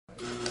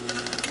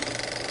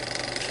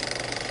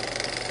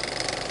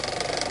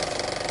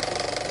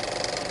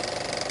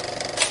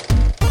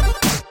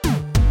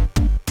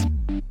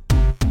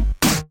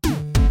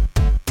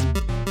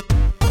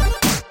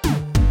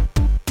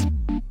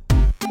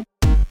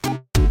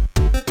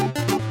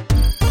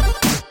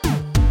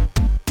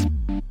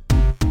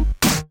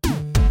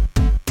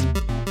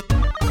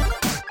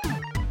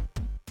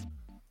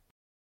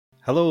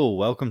Hello,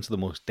 welcome to the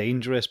most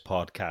dangerous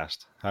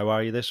podcast. How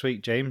are you this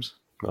week, James?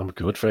 I'm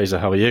good, Fraser.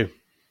 How are you?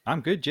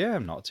 I'm good, yeah,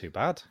 I'm not too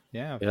bad.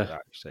 Yeah, I've Yeah.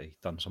 actually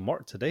done some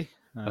work today.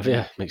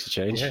 Makes a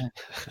change. Yeah,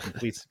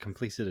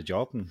 completed a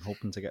job and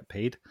hoping to get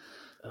paid.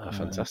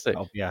 Fantastic.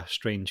 That'll be a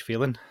strange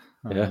feeling.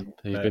 Yeah,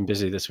 you've But been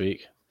busy this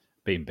week.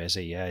 been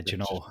busy, yeah. Do you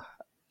know,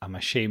 I'm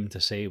ashamed to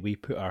say we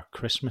put our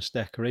Christmas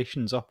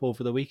decorations up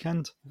over the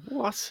weekend.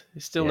 What?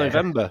 It's still Yeah.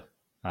 November.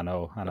 I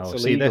know.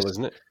 That's See illegal, this?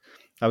 isn't it?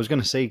 I was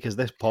going to say, because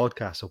this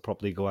podcast will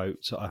probably go out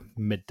sort of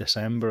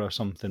mid-December or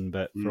something,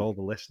 but for all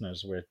the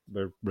listeners,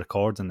 we're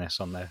recording this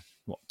on the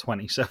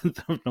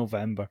 27th of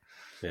November,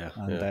 Yeah.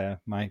 and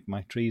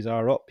my trees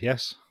are up.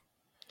 Yes.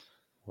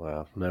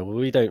 Wow. No, well,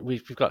 we don't.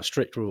 We've got a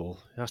strict rule.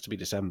 It has to be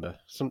December.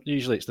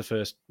 Usually it's the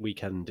first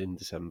weekend in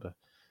December.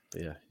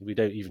 But yeah, we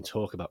don't even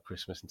talk about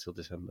Christmas until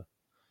December.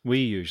 We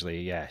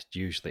usually it's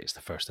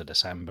the 1st of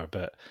December,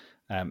 but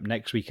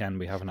next weekend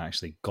we haven't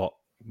actually got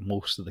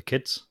most of the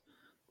kids,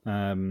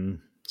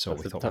 so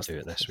we thought we'd do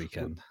it this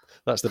weekend.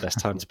 That's the best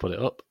time to put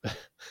it up.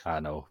 I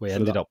know.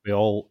 We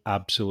all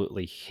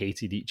absolutely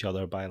hated each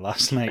other by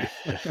last night.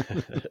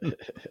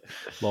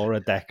 Laura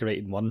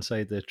decorating one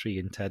side of the tree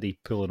and Teddy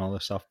pulling all the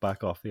stuff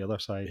back off the other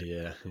side.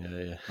 Yeah.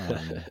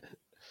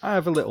 I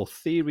have a little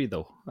theory,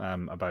 though,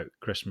 about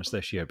Christmas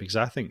this year, because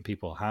I think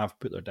people have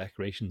put their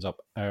decorations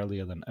up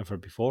earlier than ever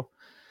before.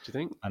 Do you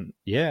think? And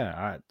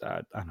yeah,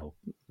 I know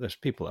there's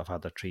people that have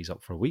had their trees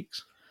up for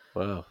weeks.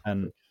 Wow.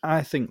 And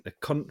I think the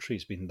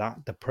country's been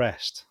that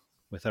depressed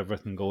with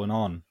everything going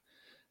on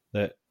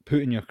that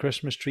putting your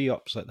Christmas tree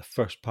up is like the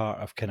first part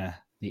of kind of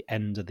the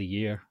end of the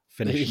year,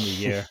 finishing the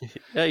year.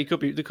 Yeah,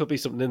 there could be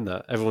something in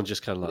that. Everyone's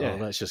just kind of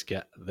like, let's just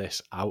get this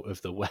out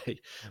of the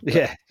way.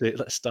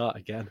 Let's start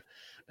again.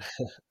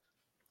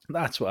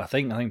 That's what I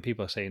think. I think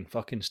people are saying,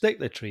 fucking stick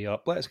the tree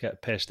up. Let's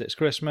get pissed. It's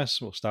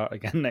Christmas. We'll start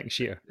again next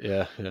year.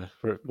 Yeah.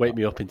 Wake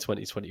me up in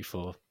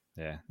 2024.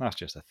 Yeah, that's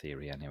just a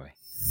theory anyway.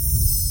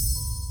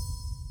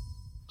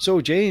 So,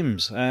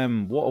 James,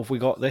 what have we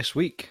got this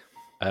week?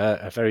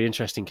 A very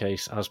interesting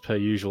case, as per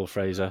usual,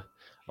 Fraser.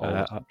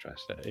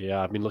 Interesting.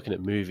 Yeah, I've been looking at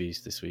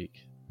movies this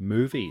week.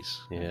 Movies?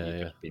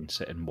 Yeah. Been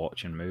sitting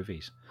watching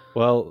movies.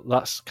 Well,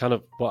 that's kind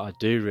of what I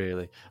do,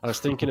 really. I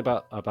was thinking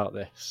about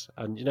this,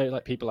 and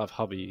like people have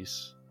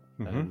hobbies,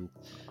 and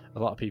a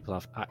lot of people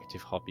have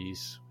active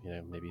hobbies.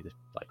 Maybe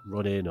like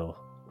running or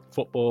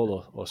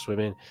football or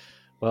swimming.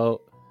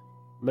 Well,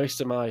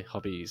 most of my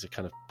hobbies are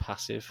kind of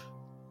passive.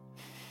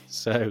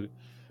 So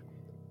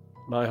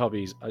my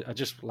hobbies, I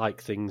just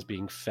like things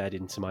being fed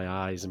into my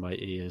eyes and my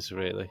ears,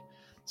 really.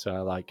 So I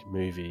like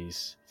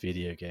movies,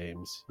 video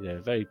games,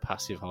 very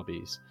passive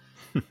hobbies.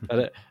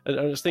 and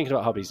I was thinking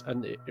about hobbies,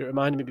 and it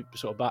reminded me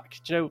sort of back.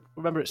 Do you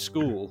remember at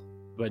school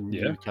when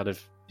you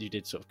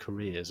did sort of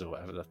careers or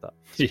whatever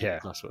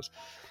that class was,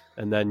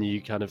 and then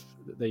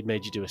they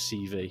made you do a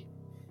CV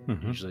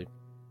usually,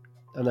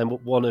 and then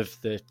one of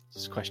the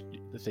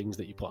things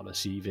that you put on a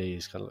CV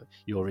is kind of like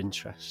your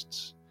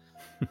interests,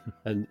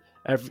 and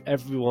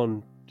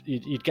everyone.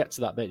 You'd get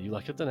to that bit, you're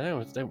like, I don't know,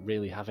 I don't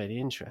really have any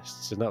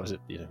interests. And that was it,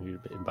 you're a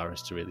bit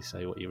embarrassed to really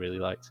say what you really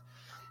liked.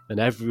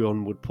 And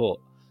everyone would put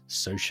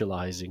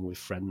socializing with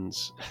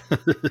friends.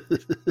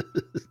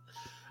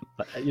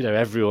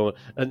 Everyone.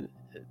 And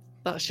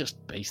that's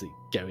just basically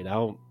going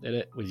out, isn't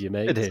it, with your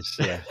mates? It is,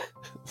 yeah.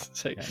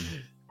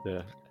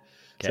 Yeah.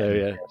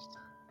 Do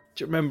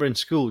you remember in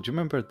school, do you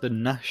remember the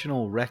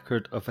National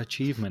Record of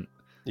Achievement?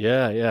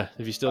 Yeah.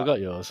 Have you still got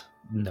yours?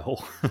 No.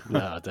 No,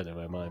 I don't know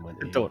where mine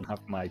went. I don't have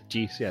my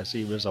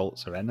GCSE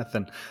results or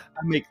anything.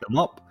 I make them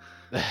up.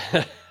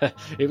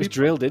 It was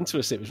drilled into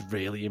us. It was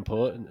really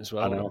important as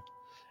well. I know.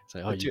 It's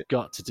like, you've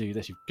got to do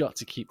this. You've got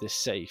to keep this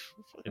safe.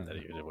 I don't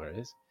even know where it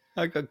is.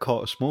 I got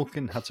caught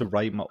smoking, had to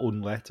write my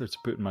own letter to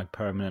put in my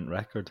permanent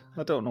record.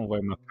 I don't know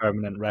where my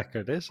permanent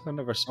record is. I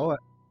never saw it.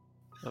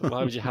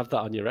 Why would you have that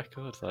on your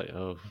record? Like,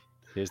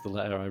 here's the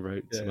letter I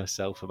wrote to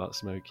myself about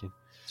smoking.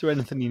 Is there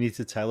anything you need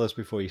to tell us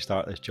before you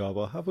start this job?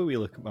 Or have a wee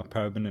look at my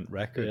permanent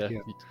record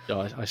here?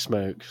 I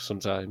smoke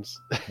sometimes.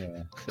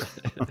 Yeah.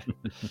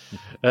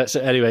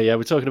 So anyway,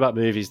 we're talking about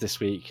movies this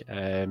week.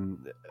 A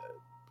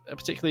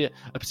particular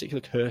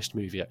cursed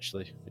movie,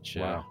 actually, which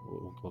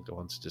we'll go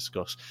on to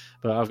discuss.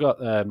 But I've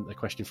got a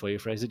question for you,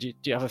 Fraser. Do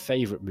you have a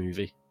favourite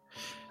movie?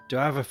 Do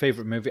I have a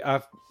favourite movie?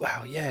 I've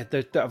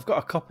got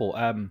a couple.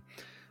 I'm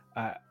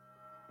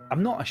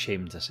not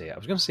ashamed to say it. I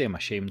was going to say I'm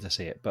ashamed to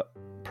say it, but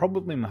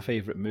probably my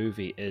favourite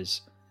movie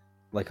is,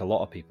 like a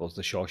lot of people's,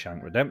 The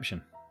Shawshank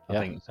Redemption. I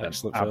think it's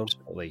excellent an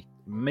absolutely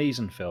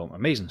amazing film,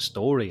 amazing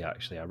story,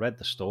 actually. I read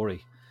the story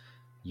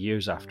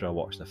years after I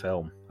watched the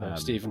film.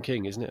 Stephen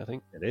King, isn't it, I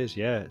think? It is,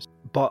 yeah.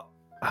 But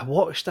I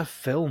watched a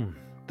film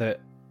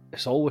that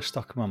it's always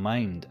stuck in my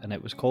mind, and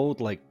it was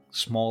called, like,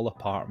 Small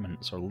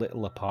Apartments or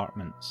Little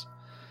Apartments.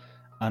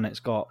 And it's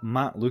got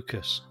Matt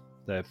Lucas,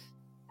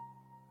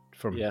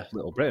 from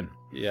Little Britain.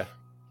 Yeah.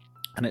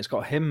 And it's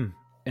got him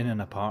in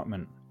an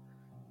apartment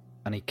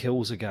and he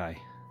kills a guy.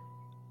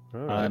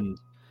 Right. And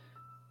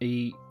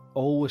he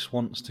always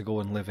wants to go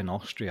and live in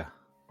Austria.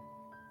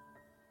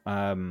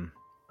 I'm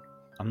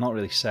not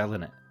really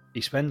selling it.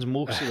 He spends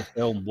most of the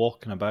film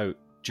walking about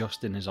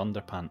just in his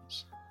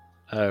underpants.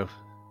 Oh,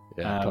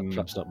 yeah,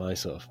 perhaps not my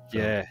sort of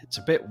film. Yeah, it's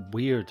a bit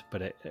weird,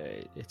 but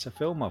it's a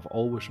film I've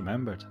always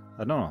remembered.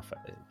 I don't know if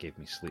it gave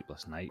me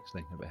sleepless nights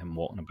thinking about him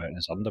walking about in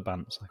his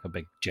underpants like a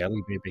big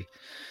jelly baby.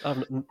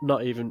 I've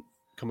not even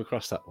come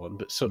across that one,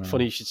 but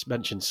funny you should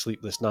mention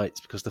Sleepless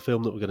Nights, because the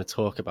film that we're going to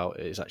talk about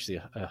is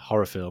actually a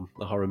horror film,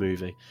 a horror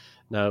movie.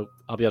 Now,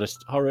 I'll be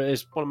honest, horror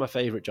is one of my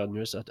favourite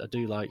genres. I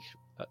do like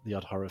the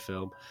odd horror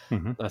film.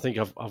 Mm-hmm. I think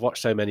I've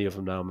watched so many of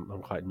them now,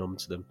 I'm quite numb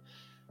to them.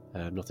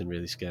 Nothing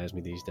really scares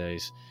me these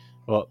days.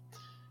 But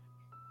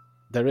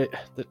there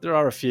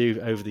are a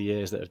few over the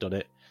years that have done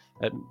it.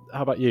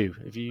 How about you?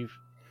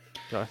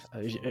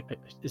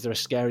 Is there a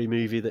scary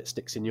movie that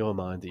sticks in your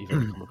mind that you've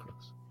ever come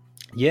across?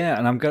 Yeah,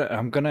 and I'm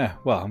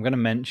gonna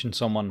mention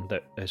someone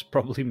that has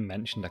probably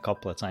mentioned a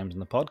couple of times in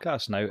the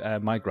podcast now.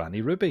 My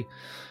granny Ruby.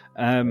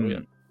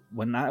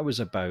 When I was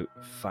about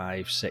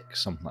 5,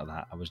 6, something like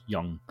that, I was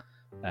young.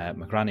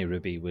 My granny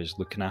Ruby was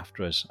looking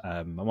after us.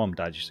 My mum and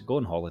dad used to go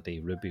on holiday.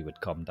 Ruby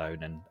would come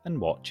down and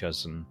watch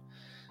us,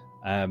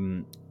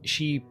 and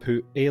she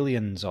put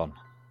Aliens on,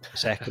 the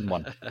second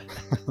one.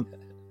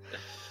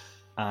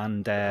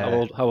 And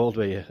how old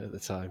were you at the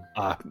time?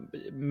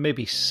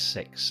 Maybe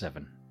 6,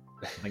 7.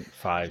 I think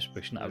 5's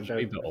pushing it. I was a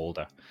bit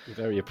older.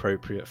 Very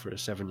appropriate for a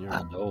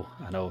 7-year-old.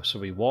 I know. So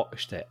we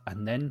watched it,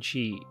 and then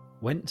she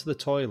went to the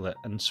toilet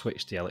and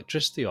switched the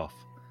electricity off.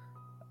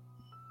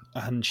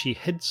 And she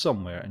hid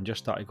somewhere and just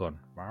started going.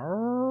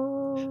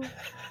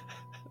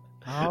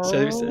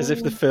 So as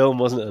if the film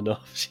wasn't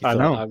enough. She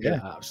thought, I'm going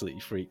to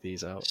absolutely freak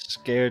these out.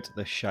 Scared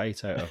the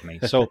shite out of me.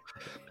 So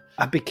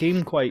I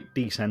became quite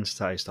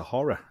desensitized to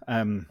horror.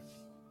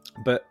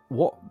 But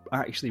what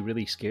actually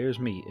really scares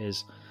me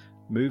is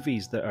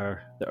movies that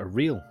are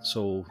real.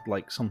 So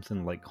like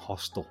something like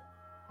Hostel.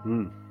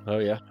 Oh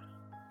yeah,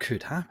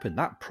 could happen.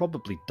 That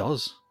probably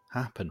does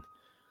happen.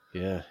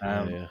 Yeah.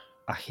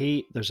 I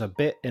hate. There's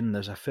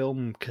a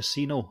film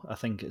Casino. I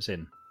think it's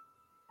in.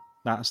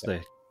 That's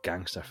the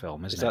gangster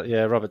film, isn't it? Is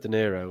that Robert De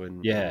Niro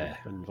and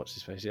and what's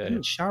his face? Yeah,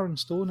 Isn't Sharon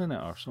Stone in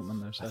it or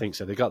something? I think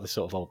so. They got the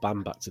sort of old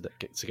band back to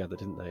get together,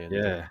 didn't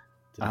they?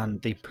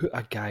 And they put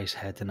a guy's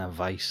head in a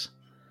vice,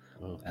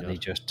 and they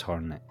just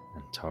turn it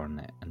and turn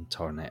it and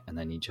turn it, and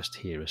then you just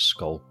hear his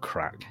skull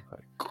crack.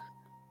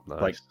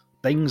 Nice. Like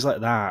things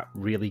like that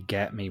really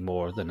get me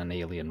more than an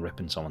alien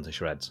ripping someone to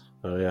shreds.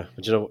 Oh yeah.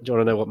 Do you want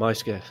to know what my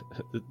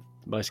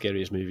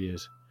scariest movie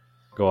is?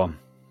 Go on.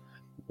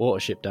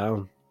 Watership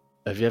Down.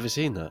 Have you ever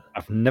seen that?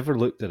 I've never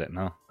looked at it,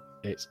 no.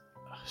 It's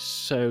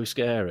so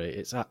scary.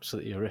 It's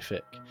absolutely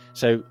horrific.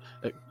 So,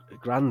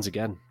 grandma's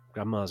again.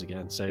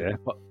 So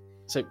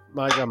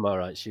my grandma,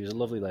 right, she was a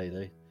lovely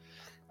lady,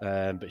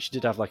 but she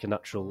did have like a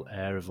natural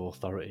air of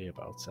authority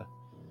about her.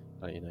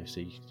 Like,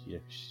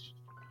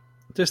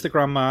 Just the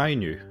grandma I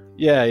knew.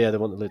 Yeah, the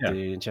one that lived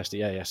in Chester.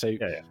 Yeah. So,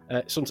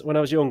 when I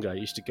was younger, I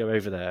used to go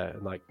over there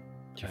and like.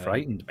 She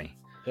frightened me.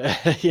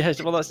 Yeah,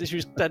 well, she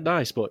was dead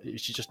nice, but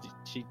she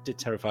did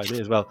terrify me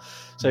as well.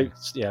 So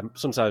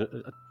sometimes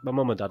my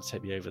mum and dad would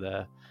take me over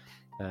there,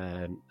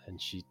 and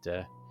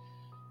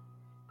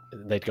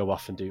they'd go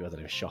off and do, I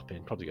don't know,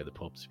 shopping, probably go to the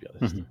pub, to be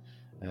honest.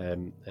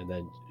 And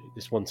then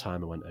this one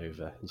time I went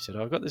over and she said,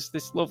 "Oh, I've got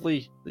this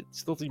lovely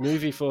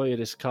movie for you,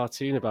 this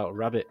cartoon about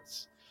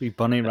rabbits, wee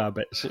bunny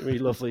rabbits, really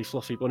lovely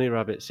fluffy bunny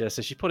rabbits." Yeah,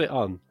 so she put it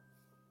on,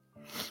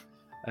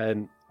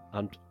 and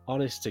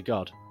honest to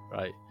God,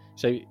 right?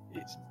 So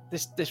it's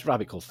this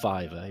rabbit called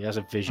Fiver. He has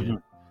a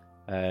vision.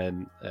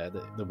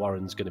 The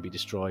Warren's going to be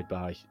destroyed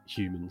by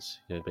humans.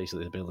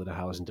 Basically they're building a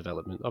housing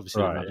development.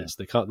 Obviously, rabbits.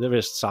 They can't. There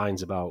is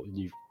signs about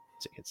you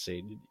can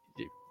see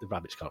the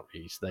rabbits can't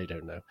read, so they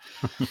don't know.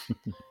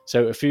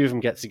 So a few of them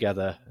get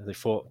together. And they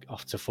fought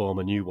off to form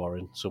a new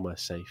Warren somewhere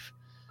safe.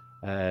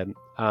 And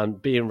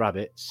being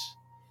rabbits,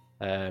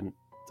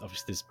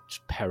 obviously there's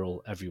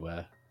peril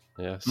everywhere.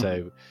 Yeah,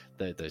 so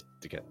they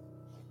get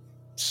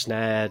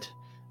snared.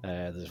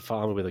 There's a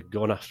farmer with a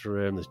gun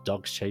after him. There's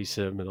dogs chase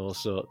him and all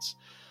sorts.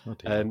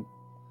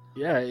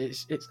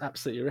 It's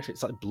absolutely horrific.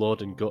 It's like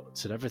blood and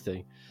guts and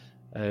everything.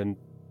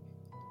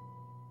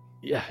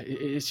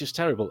 It's just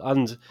terrible.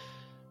 And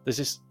there's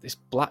this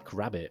black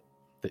rabbit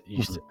that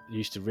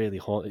used to really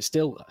haunt. I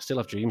still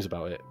have dreams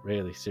about it.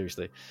 Really,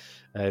 seriously,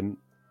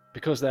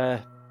 because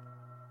they're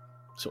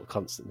sort of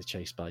constantly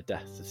chased by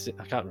death.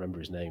 I can't remember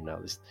his name now.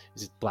 There's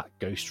this black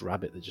ghost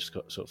rabbit that just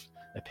sort of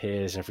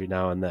appears every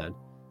now and then.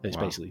 It's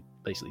basically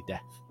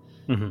death,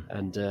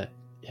 and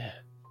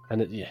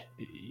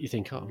you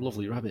think, oh,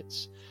 lovely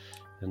rabbits,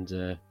 and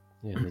they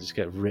just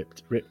get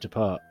ripped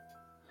apart.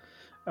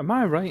 Am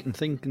I right in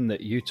thinking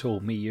that you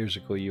told me years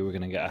ago you were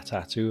going to get a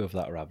tattoo of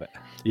that rabbit?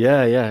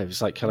 Yeah, it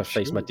was like kind of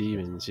face my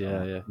demons.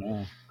 Yeah.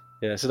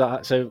 So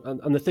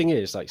the thing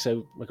is, like,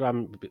 so my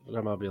grandma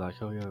would be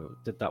like, oh yeah, I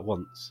did that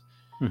once,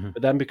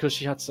 but then because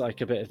she had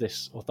like a bit of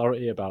this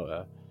authority about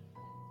her.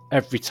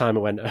 Every time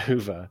I went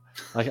over,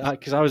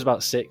 because I was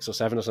about 6 or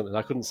 7 or something,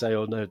 I couldn't say,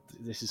 "Oh no,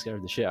 this is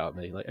scaring the shit out of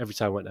me." Like every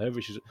time I went over,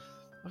 she was,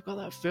 "I've got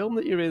that film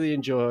that you really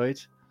enjoyed.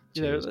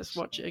 let's Jesus.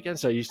 watch it again.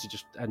 So I used to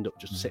just end up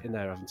just sitting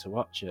there having to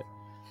watch it.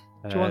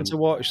 Do you want to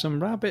watch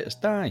some rabbits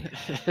die?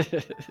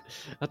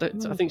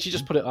 I think she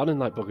just put it on and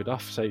like buggered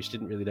off, so she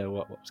didn't really know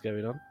what was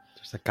going on.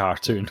 Just a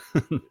cartoon.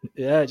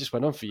 Yeah, it just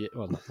went on for years.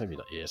 Well, maybe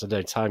not years. I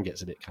know time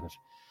gets a bit kind of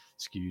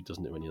skewed,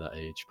 doesn't it, when you're that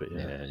age? But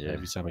yeah.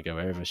 Every time I go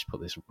over, she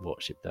put this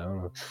Watership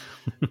down.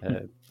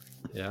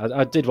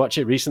 I did watch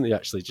it recently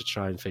actually to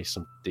try and face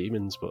some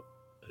demons, but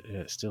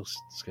it still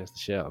scares the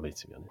shit out of me,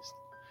 to be honest.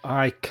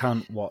 I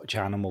can't watch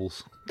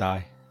animals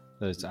die.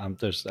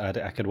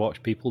 I could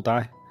watch people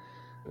die,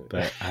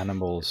 but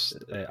animals,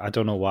 I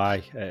don't know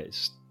why.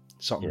 It's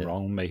something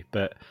wrong with me.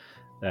 But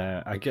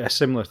I get a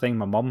similar thing.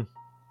 My mum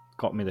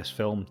got me this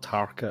film,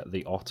 Tarka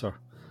the Otter.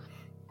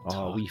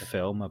 A wee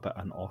film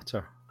about an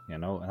otter,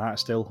 and that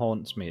still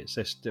haunts me. It's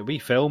this wee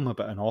film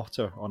about an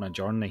otter on a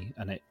journey,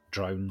 and it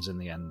drowns in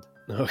the end.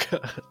 Okay.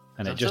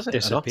 And it just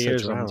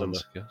disappears under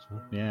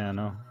Yeah, I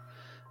know.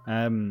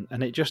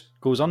 And it just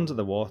goes under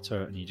the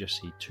water, and you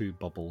just see two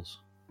bubbles.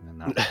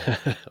 And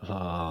that's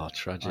oh,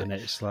 tragic. And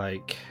it's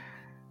like,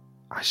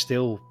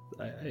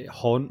 it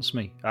haunts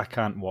me. I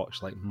can't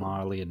watch like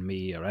Marley and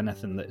Me or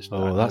anything that's.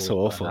 That's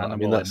awful. I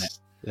mean,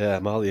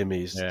 Marley and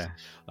Me.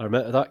 I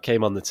remember that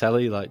came on the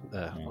telly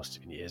must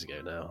have been years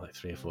ago now, like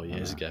 3 or 4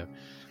 years ago.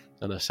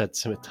 And I said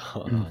to my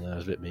daughter, I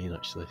was a bit mean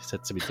actually. I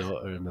said to my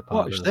daughter and my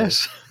partner, watch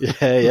this.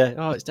 Yeah.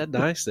 Oh, it's dead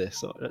nice.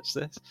 Watch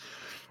this.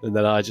 And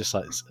then I just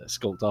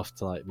skulked off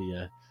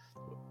to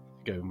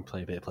go and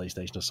play a bit of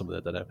PlayStation or something. I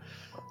don't know.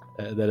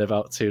 And then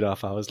about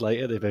 2.5 hours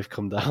later, they both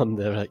come down.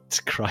 They're like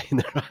crying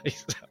their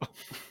eyes out.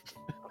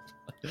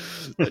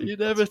 You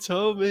never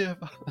told me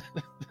about.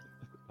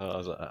 I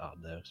was like, oh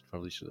no, I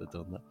probably should have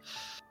done that.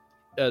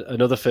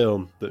 Another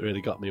film that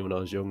really got me when I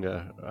was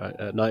younger,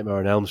 right? Nightmare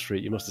on Elm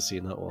Street. You must have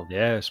seen that one.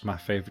 Yeah, it's my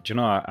favourite. Do you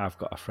know, I've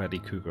got a Freddy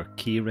Krueger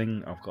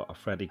keyring. I've got a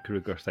Freddy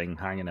Krueger thing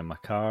hanging in my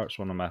car. It's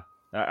one of my...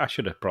 I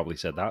should have probably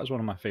said that. It's one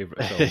of my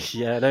favourite films.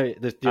 Yeah, no,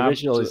 the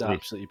original is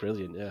absolutely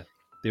brilliant, yeah.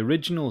 The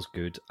original's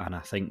good, and I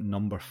think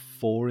number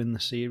 4 in the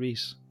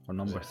series, or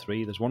number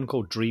 3, there's one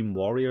called Dream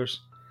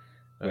Warriors,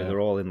 where they're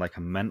all in like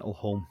a mental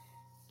home.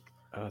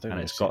 And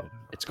it's got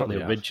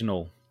the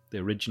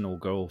original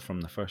girl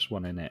from the first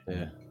one in it.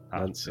 Yeah.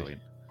 Nancy,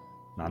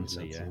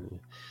 yeah.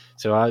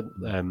 So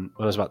when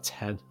I was about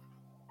 10,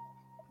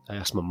 I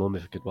asked my mum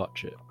if I could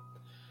watch it,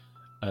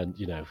 and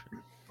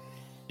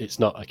it's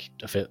not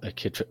a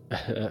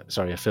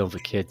film for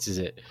kids, is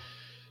it?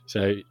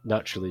 So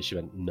naturally, she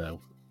went,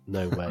 no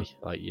way,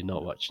 you're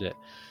not watching it.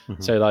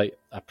 Mm-hmm. So I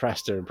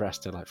pressed her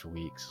for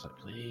weeks. I was like,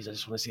 please, I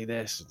just want to see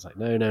this. It's like,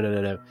 no.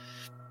 No,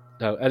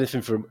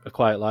 anything from A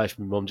Quiet Life.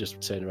 My mum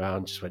just turned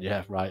around, just went,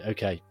 yeah, right,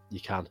 okay,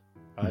 you can,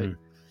 right,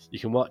 you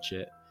can watch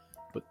it.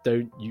 But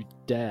don't you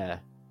dare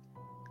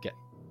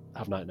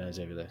have nightmares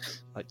over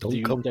this.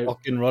 Don't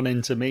fucking run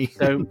into me.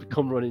 Don't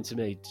come running to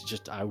me.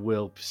 I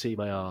will see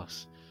my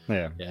arse.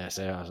 Yeah. Yeah.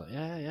 So I was like,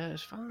 yeah,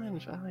 it's fine.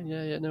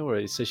 Yeah, no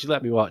worries. So she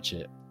let me watch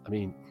it. I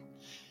mean,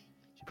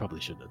 she probably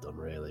shouldn't have done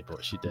really,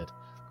 but she did.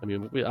 I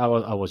mean, I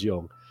was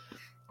young,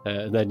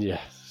 and then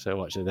so I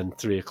watched it. Then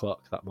 3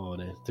 o'clock that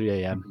morning,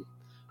 3 a.m.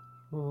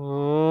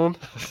 For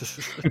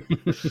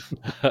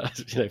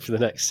the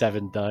next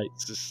 7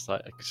 nights, just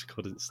I just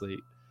couldn't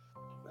sleep.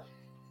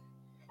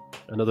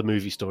 Another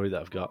movie story that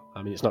I've got.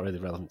 I mean, it's not really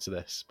relevant to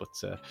this, but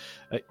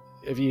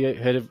have you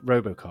heard of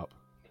RoboCop?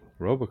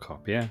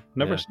 RoboCop, yeah.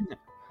 Never seen it.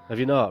 Have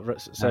you not?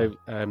 So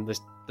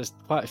there's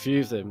quite a few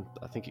of them.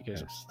 I think it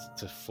goes up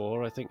to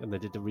 4, I think, and they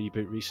did the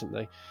reboot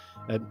recently.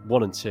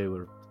 1 and 2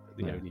 are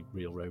the only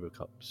real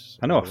RoboCops.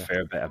 I know a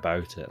fair bit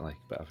about it,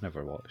 but I've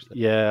never watched it.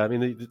 Yeah, I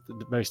mean,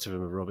 most of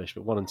them are rubbish,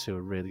 but 1 and 2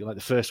 are really... the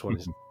first one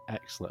is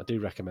excellent. I do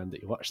recommend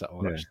that you watch that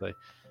one, actually,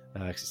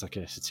 because it's like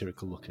a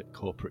satirical look at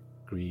corporate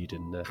greed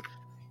and...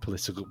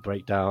 political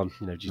breakdown,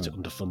 due to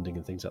underfunding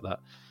and things like that.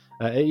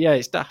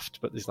 It's daft,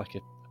 but there's like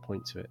a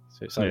point to it.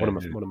 So it's like one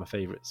of my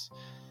favourites.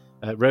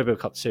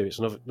 RoboCop 2, it's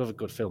another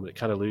good film, but it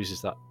kind of loses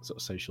that sort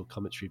of social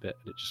commentary bit,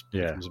 and it just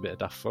becomes a bit of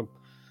daft fun.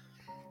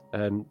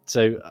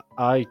 So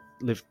I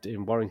lived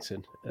in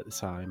Warrington at the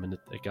time, and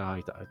a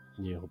guy that I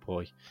knew, a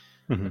boy,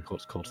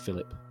 called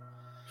Philip.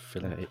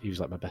 He was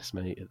like my best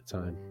mate at the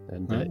time,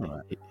 and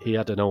he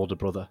had an older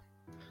brother.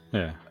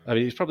 Yeah, I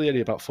mean, he was probably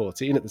only about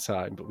 14 at the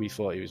time, but we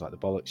thought he was like the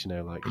bollocks,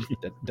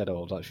 dead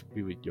old. Like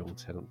we were young,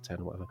 10 or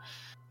whatever.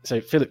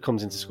 So Philip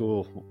comes into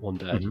school one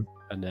day,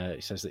 and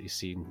he says that he's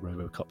seen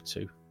RoboCop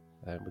 2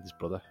 with his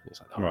brother. And he's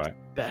like, "Oh, it's the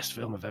best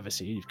film I've ever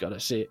seen. You've got to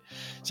see it."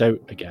 So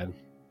again,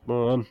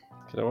 Mom,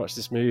 can I watch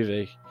this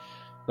movie?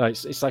 No,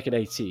 it's like an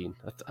 18.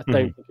 I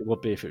don't think it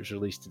would be if it was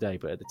released today,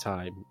 but at the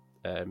time,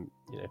 a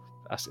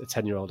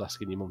 10-year-old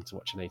asking your mum to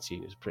watch an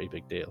 18 is a pretty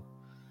big deal.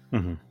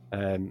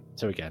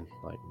 So again,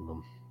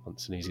 mum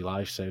wants an easy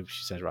life, so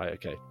she said, right,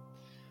 okay,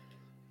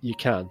 you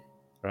can,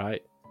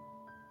 right,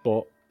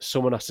 but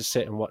someone has to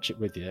sit and watch it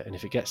with you, and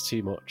if it gets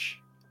too much,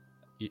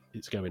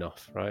 it's going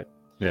off, right?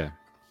 Yeah.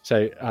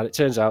 So, and it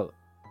turns out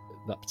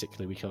that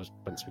particular week I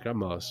went to my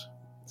grandma's,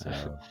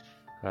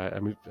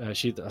 and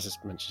she, as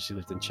I mentioned, she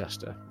lived in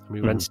Chester, and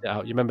we rented it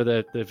out. You remember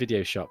the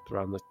video shop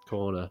around the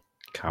corner?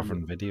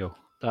 Cavern Video.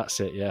 That's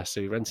it, yeah.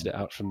 So we rented it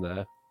out from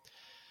there.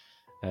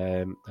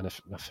 And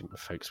I think the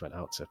folks went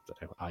out to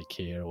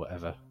IKEA or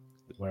whatever,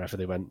 wherever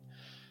they went.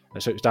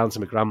 And so it was down to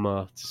my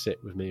grandma to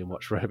sit with me and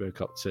watch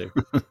RoboCop 2.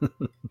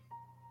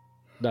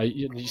 Now,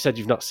 you said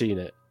you've not seen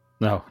it.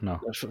 No.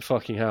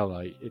 Fucking hell,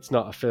 like, it's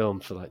not a film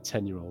for like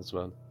 10-year-olds,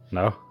 man.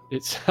 No?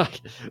 It's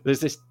like, there's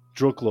this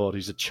drug lord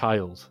who's a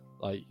child.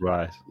 Like,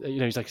 right.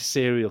 He's like a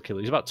serial killer.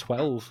 He's about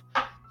 12,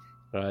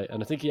 right?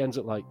 And I think he ends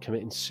up like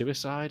committing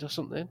suicide or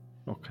something.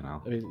 Okay,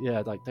 now. I mean,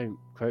 yeah, like, don't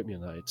quote me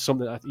on that. It's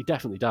something he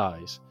definitely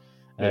dies.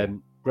 Yeah.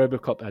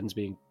 RoboCop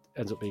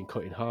ends up being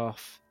cut in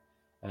half,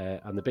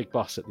 and the big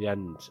boss at the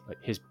end, like,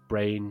 his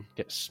brain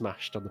gets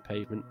smashed on the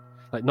pavement,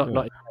 like not his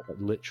head,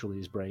 but literally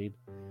his brain.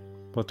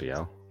 Bloody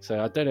hell.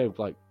 So I don't know,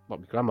 like, what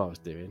my grandma was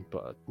doing,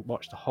 but I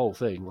watched the whole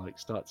thing, like,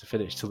 start to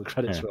finish till the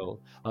credits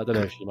roll. I don't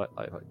know if she might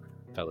like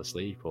fell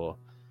asleep or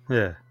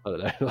yeah, I don't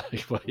know,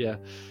 like, but yeah.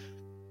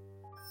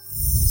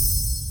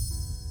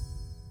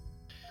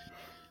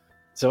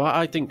 So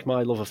I think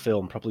my love of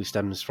film probably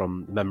stems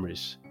from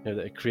memories, that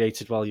are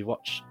created while you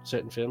watch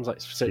certain films. Like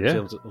certain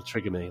films that will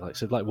trigger me, like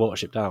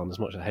Watership Down. As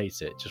much as I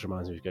hate it, just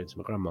reminds me of going to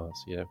my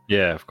grandma's.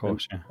 Yeah, of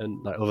course.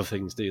 And like other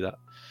things do that.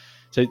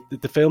 So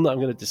the film that I'm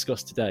going to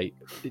discuss today,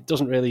 I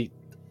don't really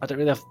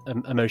have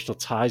emotional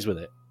ties with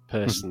it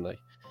personally,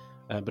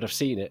 but I've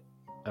seen it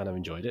and I've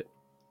enjoyed it,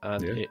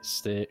 and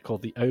it's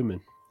called The Omen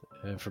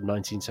from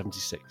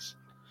 1976.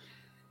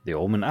 The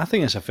Omen. I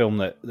think it's a film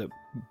that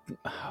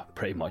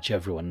pretty much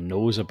everyone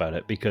knows about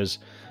it, because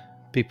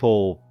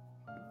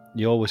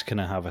you always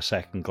kind of have a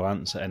second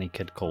glance at any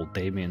kid called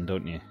Damien,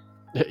 don't you?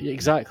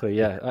 Exactly,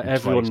 yeah.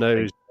 Everyone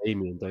knows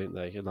Damien, don't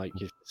they? And like,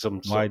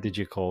 why did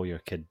you call your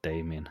kid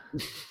Damien?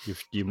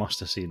 You must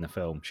have seen the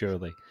film,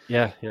 surely.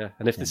 Yeah.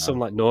 And if there's some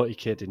like naughty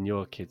kid in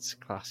your kid's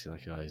class, you're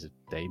like, oh, he's a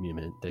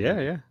Damien.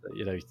 Yeah.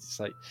 It's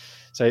like,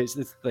 so there's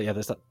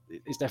that.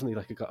 It's definitely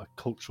like got a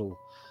cultural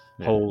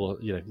hold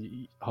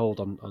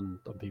on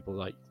people.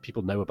 Like,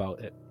 people know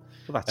about it.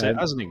 Well, that's it.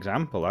 As an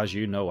example, as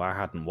you know, I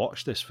hadn't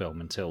watched this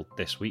film until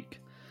this week.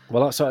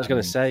 Well, that's what I was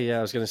going to say. Yeah,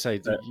 I was going to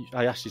say,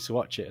 I asked you to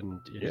watch it, and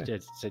you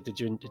did. So did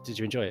you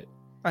enjoy it?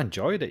 I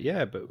enjoyed it,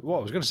 yeah. But what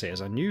I was going to say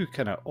is I knew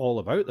kind of all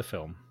about the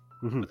film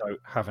without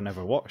having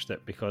ever watched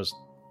it, because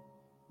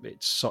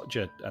it's such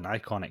an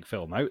iconic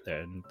film out there,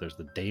 and there's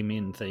the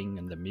Damien thing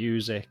and the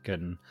music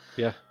and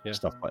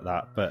stuff like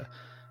that. But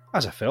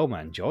as a film,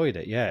 I enjoyed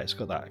it. Yeah, it's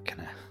got that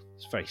kind of,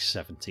 it's very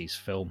 70s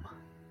film.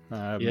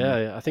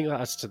 I think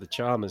that adds to the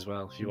charm as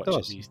well if you watch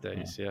it these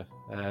days.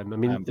 I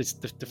mean,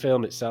 the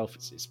film itself,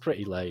 it's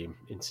pretty lame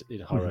in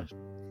horror,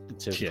 in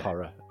terms of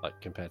horror, like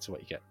compared to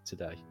what you get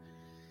today.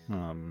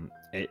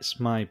 It's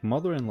my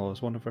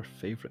mother-in-law's one of her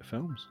favourite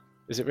films.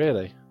 Is it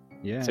really?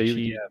 Yeah. So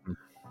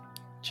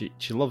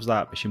she loves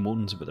that, but she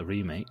moans about the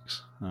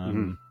remakes,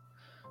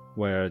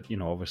 where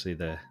obviously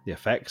the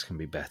effects can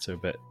be better,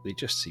 but they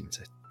just seem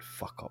to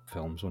fuck up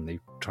films when they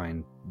try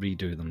and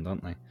redo them,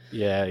 don't they?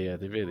 Yeah,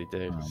 they really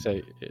do.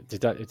 So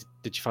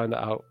did you find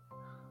that out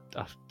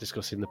after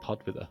discussing the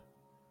pod with her?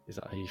 Is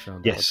that how you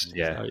found it out? Yes,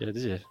 yeah. Did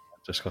you?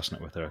 Discussing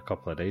it with her a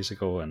couple of days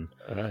ago, and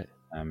all right.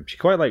 She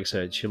quite likes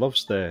it. She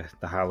loves the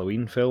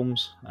Halloween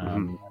films.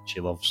 She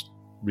loves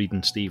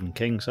reading Stephen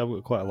King, so I've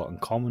got quite a lot in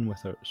common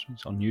with her.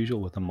 It's unusual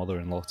with a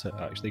mother-in-law to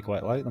actually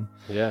quite like them.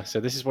 Yeah, so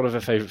this is one of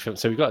her favourite films.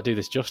 So we've got to do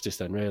this justice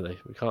then, really.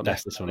 We can't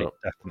mess this one up.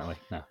 Definitely,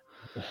 no.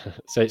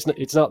 So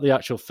it's not the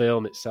actual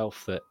film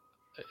itself that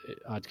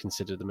I'd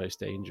consider the most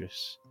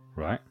dangerous.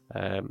 Right.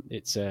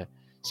 It's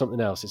something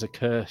else. It's a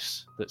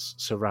curse that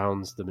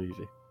surrounds the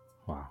movie.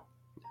 Wow.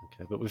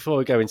 Okay, but before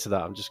we go into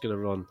that, I'm just going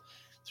to run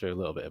through a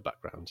little bit of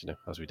background,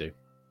 as we do.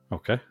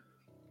 Okay.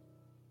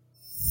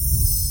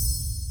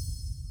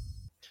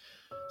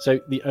 So,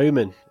 The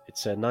Omen,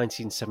 it's a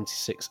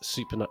 1976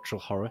 supernatural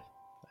horror.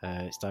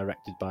 It's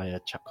directed by a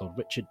chap called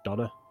Richard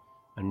Donner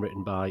and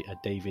written by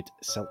David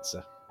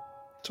Seltzer.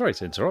 Sorry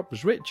to interrupt.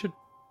 Does Richard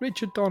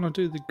Donner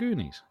do the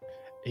Goonies?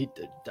 Do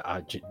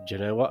you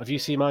know what? Have you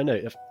seen my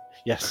note?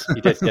 Yes,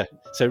 he did, yeah.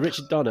 So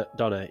Richard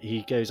Donner,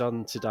 he goes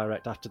on to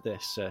direct after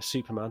this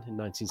Superman in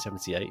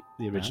 1978,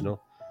 the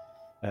original,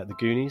 The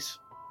Goonies.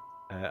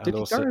 Did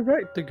he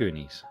direct The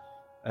Goonies?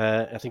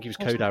 I think he was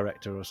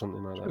co-director or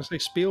something like that. I was going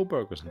to say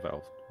Spielberg was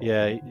involved.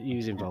 Yeah, he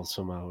was involved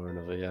somehow or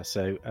another, yeah.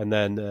 So, and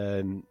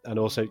then, and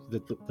also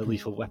the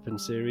Lethal Weapon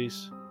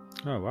series.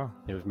 Oh, wow.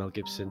 With Mel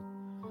Gibson.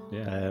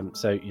 Yeah.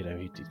 So, he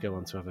did go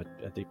on to have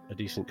a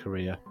decent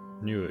career.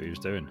 Knew what he was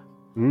doing.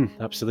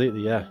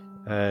 Absolutely, yeah.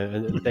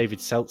 And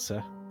David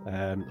Seltzer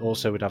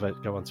also would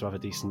go on to have a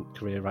decent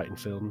career writing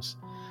films.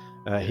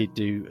 He'd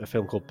do a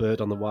film called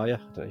Bird on the Wire.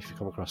 I don't know if you've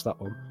come across that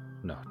one.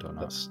 No, don't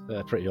know. That's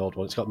a pretty old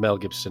one. It's got Mel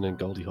Gibson and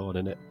Goldie Hawn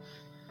in it.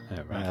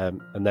 Yeah, right.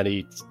 And then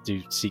he'd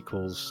do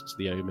sequels to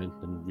The Omen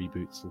and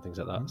reboots and things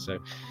like that. So,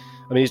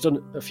 I mean, he's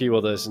done a few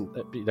others, and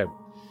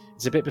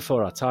it's a bit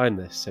before our time,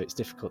 this, so it's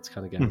difficult to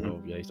kind of get,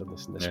 he's done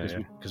this and this,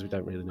 because we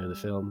don't really know the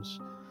films.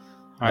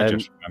 I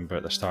just remember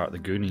at the start of the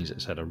Goonies,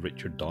 it said a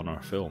Richard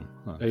Donner film.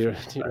 Do you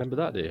remember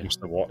that, do you? I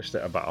must have watched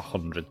it about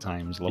 100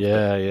 times. Loved it.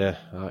 Yeah.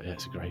 Oh, yeah,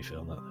 it's a great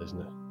film, that,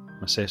 isn't it?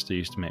 My sister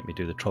used to make me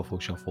do the truffle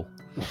shuffle.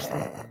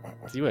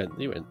 You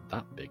weren't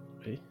that big,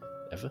 were you?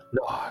 Ever?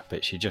 No,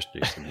 but she just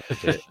used to make me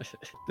do it.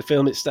 The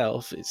film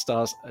itself, it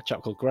stars a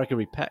chap called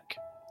Gregory Peck,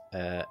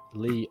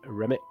 Lee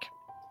Remick,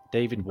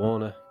 David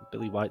Warner,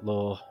 Billy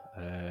Whitelaw,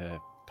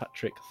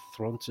 Patrick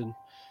Thornton,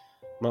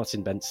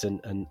 Martin Benson,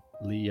 and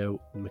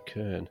Leo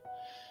McKern.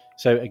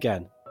 So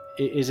again,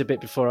 it is a bit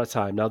before our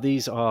time. Now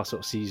these are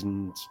sort of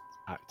seasoned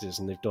actors,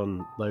 and they've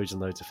done loads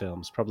and loads of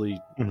films. Probably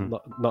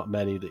not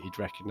many that you'd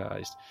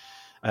recognised.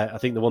 I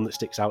think the one that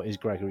sticks out is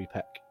Gregory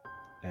Peck.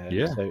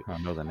 So, I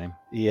know the name.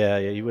 Yeah,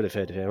 you would have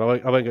heard of him. I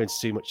won't go into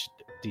too much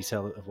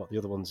detail of what the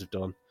other ones have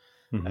done.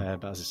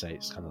 But as I say,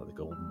 it's kind of like the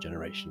golden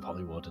generation of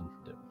Hollywood, and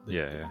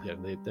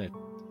they're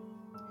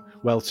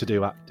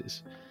well-to-do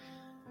actors.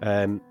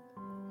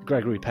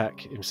 Gregory Peck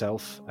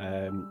himself,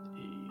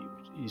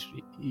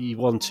 he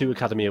won 2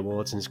 Academy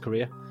Awards in his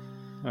career.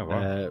 Oh,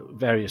 wow.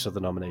 Various other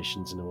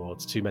nominations and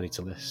awards, too many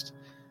to list.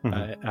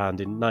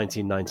 And in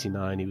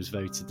 1999, he was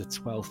voted the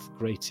 12th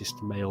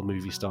greatest male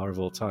movie star of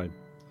all time.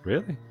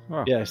 Really?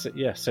 Wow.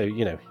 Yeah. So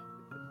you know,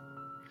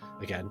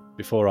 again,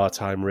 before our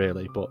time,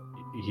 really. But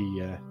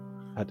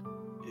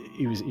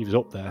he was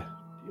up there,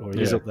 or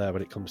he is up there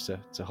when it comes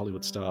to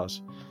Hollywood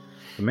stars.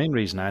 The main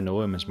reason I know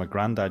him is my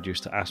granddad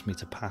used to ask me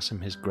to pass him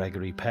his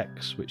Gregory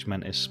Pecks, which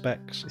meant his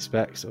specs. His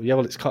specs. Oh, yeah,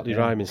 well, it's Cockney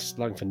rhyming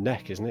slang for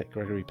neck, isn't it?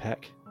 Gregory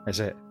Peck. Is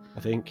it?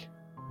 I think.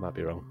 Might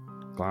be wrong.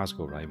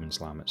 Glasgow rhyming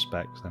slam at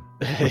specs then.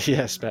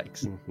 Yeah,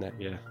 specs and neck.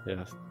 Yeah.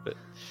 But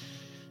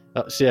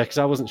because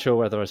I wasn't sure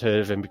whether I'd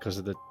heard of him because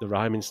of the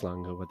rhyming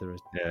slang or whether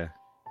the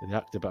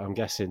actor, but I'm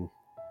guessing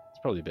it's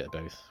probably a bit of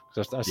both.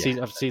 Because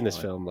I've seen this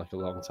film like a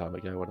long time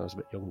ago when I was a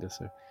bit younger.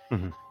 So.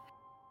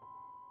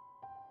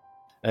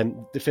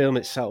 The film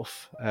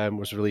itself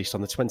was released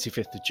on the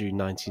 25th of June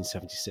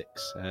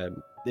 1976.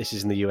 This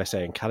is in the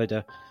USA and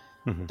Canada.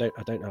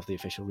 I don't have the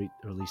official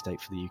release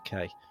date for the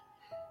UK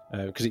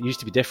because it used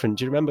to be different.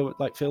 Do you remember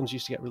like films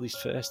used to get released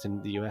first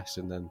in the US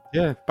and then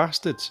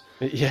bastards.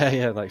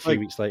 Yeah, like a few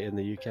weeks later in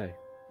the UK.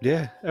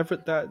 Yeah,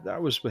 that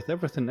was with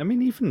everything. I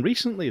mean, even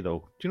recently though,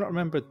 do you not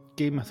remember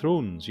Game of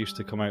Thrones used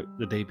to come out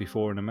the day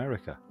before in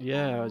America?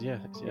 Yeah.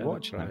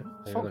 Watching right.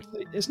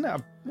 it. Wasn't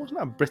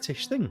that a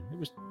British thing? It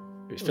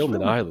was filmed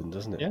in Ireland,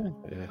 doesn't it? Yeah.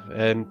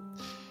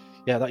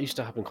 Yeah, that used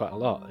to happen quite a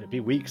lot. It'd be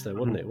weeks though,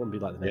 wouldn't it? It wouldn't be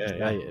like the next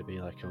day. It'd be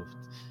like,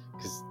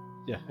 because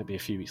it'd be a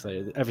few weeks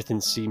later. Everything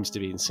seems to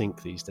be in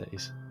sync these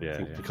days.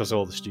 Because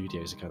all the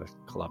studios are kind of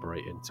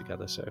collaborating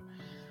together. So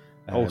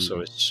also,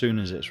 as soon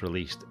as it's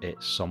released,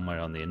 it's somewhere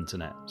on the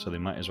internet, so they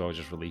might as well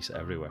just release it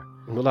everywhere.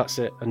 Well, that's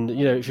it. And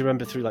you know, if you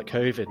remember through like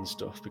COVID and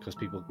stuff, because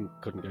people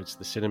couldn't go to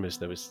the cinemas,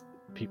 the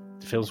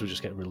films were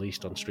just getting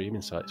released on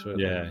streaming sites, weren't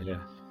they?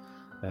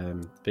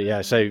 But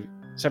yeah, so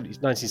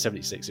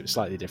 1976, it was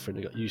slightly different.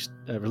 It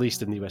got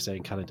released in the USA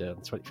and Canada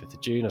on the 25th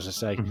of June, as I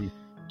say.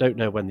 Don't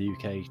know when the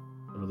UK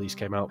release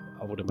came out.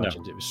 I would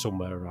imagine it was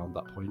somewhere around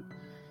that point.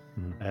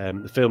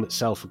 The film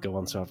itself would go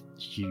on to have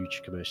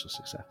huge commercial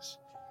success.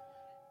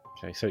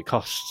 Okay, so it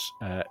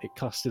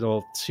costed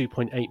all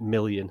 2.8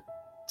 million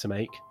to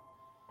make.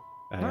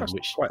 That's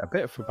quite a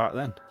bit for back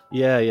then.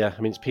 Yeah.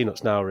 I mean, it's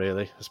peanuts now,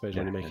 really. I suppose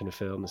when you're making a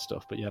film and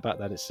stuff. But yeah, back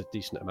then it's a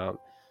decent amount.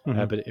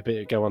 But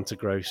it'd go on to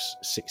gross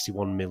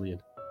 61 million.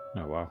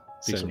 Oh wow,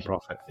 decent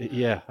profit.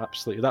 Yeah,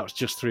 absolutely. That was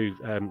just through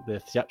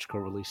the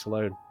theatrical release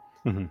alone.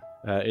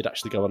 It'd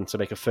actually go on to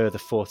make a further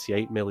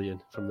 48 million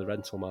from the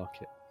rental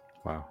market.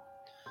 Wow.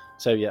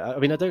 So yeah, I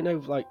mean, I don't know,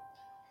 like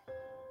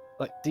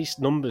these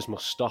numbers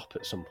must stop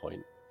at some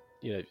point,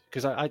 you know,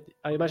 because I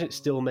imagine it's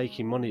still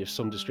making money of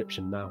some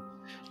description now.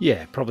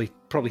 Yeah, probably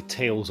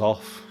tails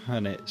off,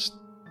 and it's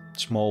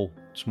small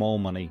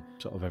money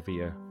sort of every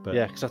year. But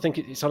yeah, because I think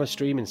it's on a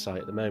streaming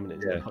site at the moment.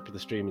 It's a popular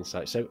streaming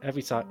site. So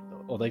every time,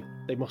 or they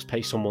must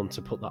pay someone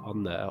to put that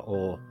on there,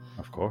 or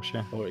of course,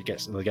 or they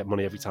get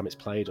money every time it's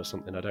played or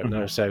something. I don't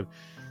know. So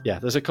yeah,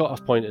 there's a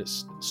cut-off point.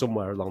 It's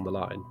somewhere along the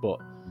line,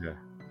 but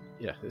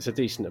yeah, it's a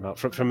decent amount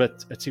from a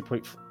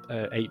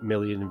 2.8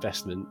 million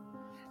investment.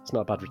 It's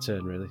not a bad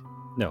return, really.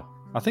 No,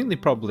 I think they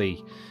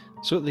probably,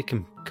 so that they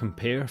can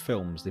compare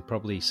films, they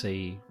probably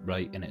say,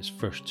 right, in its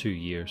first 2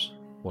 years,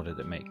 what did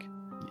it make?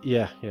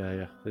 Yeah.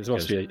 There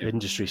must be an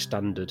industry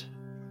standard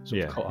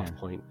sort of cut-off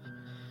point.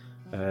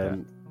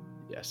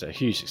 So a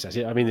huge success.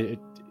 Yeah, I mean,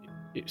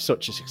 it's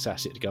such a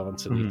success. It'd go on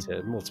to lead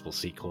to multiple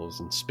sequels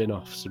and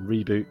spin-offs and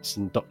reboots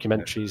and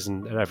documentaries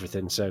and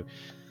everything. So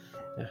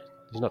yeah,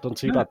 he's not done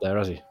too bad there,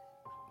 has he?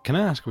 Can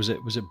I ask, was it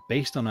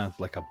based on a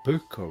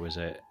book, or was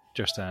it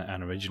just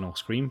an original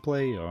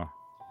screenplay, or?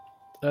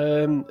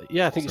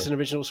 Yeah, I think it's an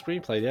original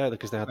screenplay. Yeah,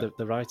 because they had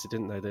the writer,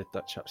 didn't they?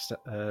 That chap,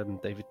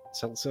 David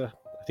Seltzer.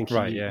 I think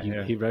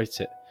he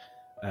wrote it.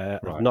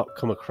 I've not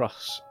come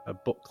across a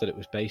book that it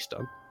was based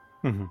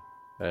on.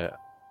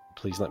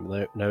 Please let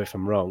me know if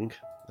I'm wrong.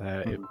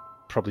 It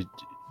probably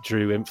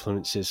drew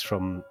influences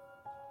from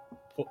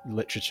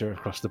literature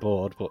across the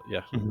board, but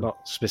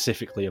not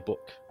specifically a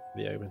book.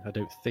 The Omen, I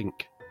don't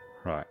think.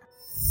 Right.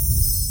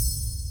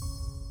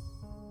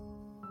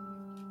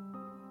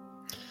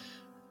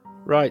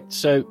 Right,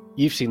 so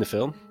you've seen the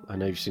film. I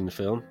know you've seen the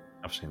film.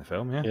 I've seen the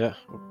film, yeah. Yeah.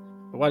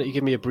 Why don't you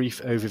give me a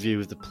brief overview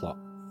of the plot?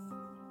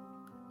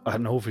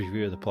 An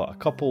overview of the plot. A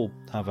couple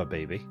have a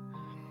baby.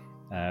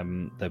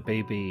 The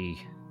baby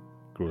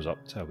grows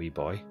up to a wee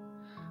boy,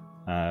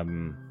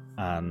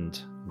 and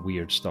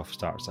weird stuff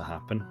starts to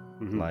happen.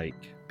 Like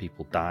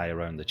people die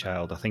around the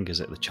child. I think is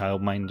it the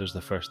childminder's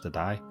the first to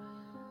die.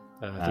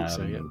 I think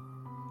so. Yeah.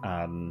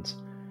 And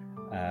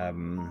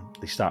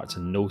they start to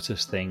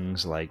notice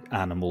things like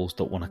animals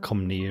don't want to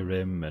come near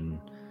him and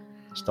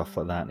stuff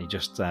like that. And he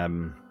just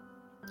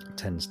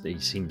he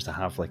seems to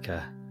have like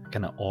a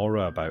kind of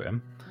aura about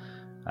him.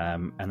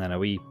 And then a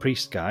wee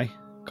priest guy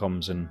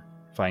comes and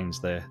finds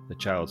the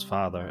child's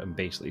father and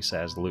basically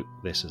says, look,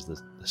 this is the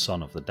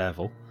son of the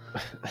devil.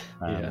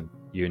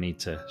 You need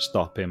to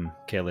stop him,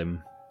 kill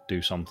him,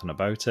 do something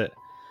about it.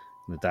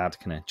 And the dad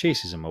kind of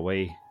chases him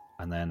away,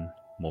 and then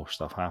more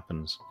stuff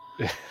happens.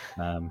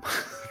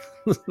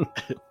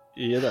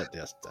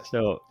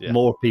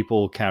 More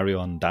people carry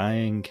on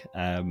dying.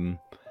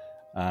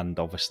 And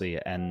obviously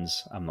it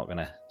ends. I'm not going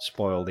to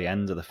spoil the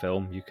end of the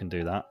film. You can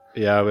do that.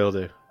 Yeah, I will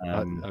do.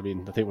 I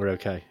mean, I think we're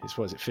okay. It's,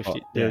 what is it, 50,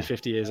 nearly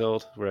 50 years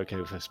old? We're okay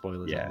with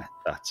spoilers. Yeah,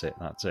 that's it.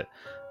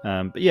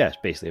 But yeah, it's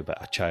basically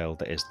about a child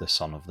that is the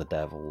son of the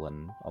devil,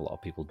 and a lot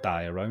of people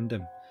die around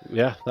him.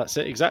 Yeah, that's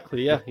it.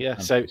 Exactly. Yeah.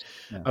 So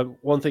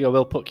one thing I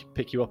will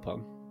pick you up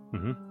on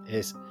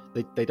is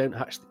they don't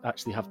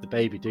actually have the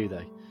baby, do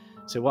they?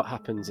 So what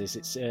happens is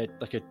it's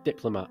like a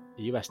diplomat,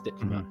 a US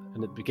diplomat,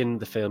 and at the beginning of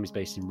the film he's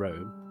based in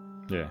Rome.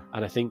 Yeah.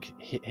 And I think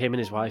him and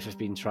his wife have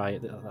been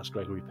trying, that's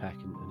Gregory Peck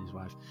and his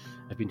wife,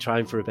 have been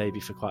trying for a baby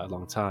for quite a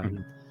long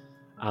time.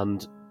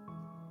 And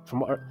from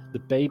what the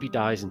baby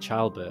dies in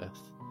childbirth,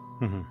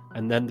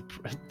 and then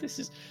this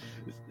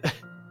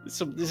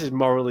is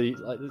morally,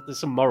 like, there's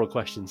some moral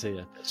questions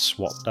here.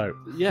 Swapped out.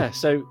 Yeah,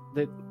 so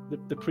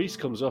the priest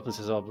comes up and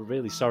says, "Oh, we're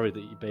really sorry that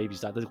your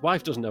baby's died." The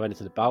wife doesn't know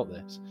anything about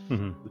this.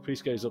 The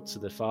priest goes up to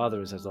the father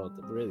and says, "Oh,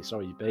 we're really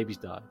sorry your baby's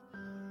died."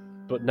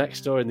 But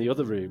next door in the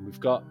other room, we've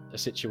got a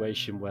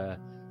situation where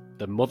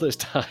the mother's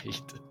died.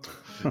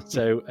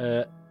 So,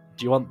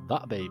 do you want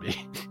that baby?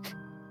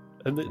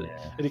 And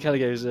he kind of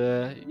goes,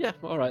 "Yeah,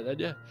 all right then,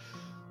 yeah."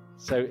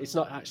 So it's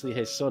not actually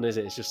his son, is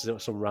it? It's just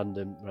some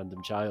random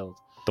child.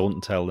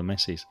 Don't tell the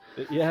missus.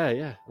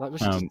 Yeah. Like,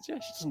 well, she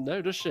doesn't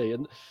know, does she?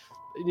 And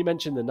you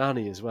mentioned the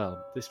nanny as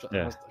well.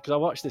 Because I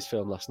watched this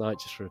film last night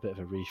just for a bit of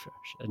a refresh.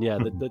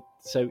 And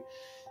so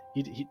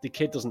the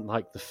kid doesn't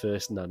like the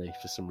first nanny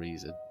for some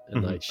reason,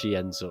 and like she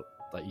ends up,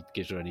 like, he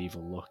gives her an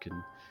evil look, and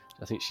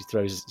I think she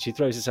throws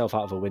herself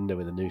out of a window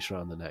with a noose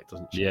around the neck,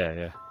 doesn't she?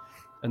 Yeah.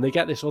 And they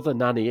get this other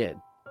nanny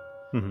in,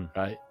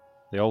 right?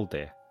 The old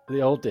dear,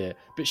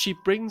 but she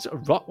brings a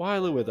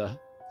Rottweiler with her.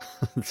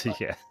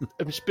 Yeah,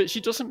 but she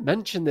doesn't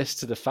mention this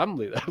to the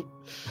family though.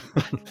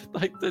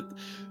 Like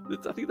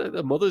I think that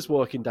the mother's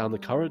walking down the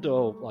corridor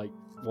like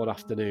one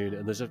afternoon,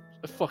 and there's a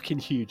fucking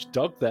huge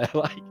dog there,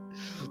 like,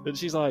 and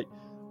she's like,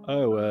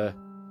 "Oh,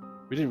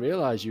 we didn't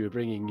realise you were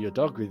bringing your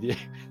dog with you."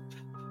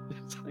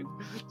 It's like,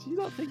 do you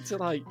not think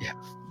to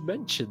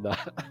mention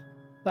that?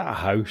 That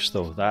house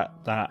though, that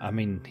I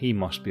mean, he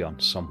must be on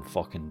some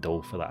fucking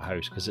dole for that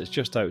house, because it's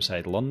just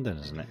outside London,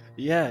 isn't it?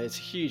 Yeah, it's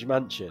a huge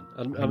mansion,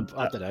 and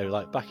I don't know,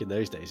 like back in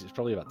those days, it's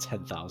probably about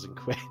 10,000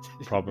 quid.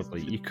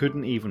 Probably. You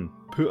couldn't even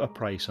put a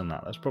price on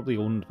that. That's probably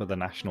owned by the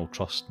National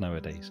Trust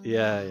nowadays.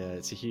 Yeah,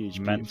 it's a huge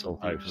mental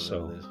house.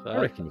 So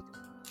I reckon you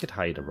could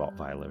hide a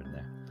Rottweiler in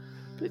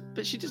there.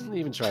 But she doesn't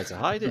even try to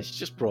hide it. She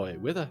just brought it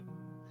with her.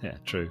 Yeah,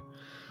 true.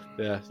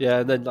 Yeah,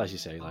 and then, as you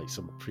say, like,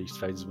 some priest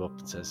phones him up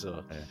and says,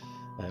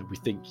 we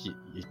think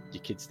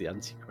your kid's the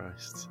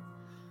Antichrist.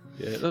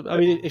 Yeah, I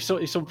mean, if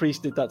some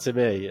priest did that to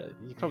me,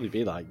 you'd probably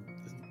be like,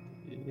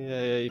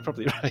 yeah, you're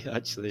probably right,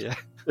 actually. Yeah,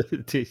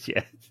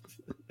 yeah,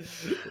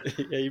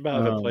 you might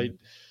have a point.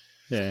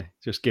 Yeah,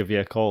 just give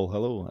you a call.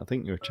 Hello, I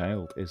think your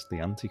child is the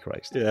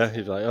Antichrist. Yeah,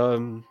 he'd be like,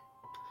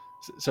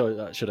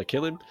 so should I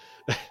kill him?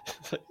 Like,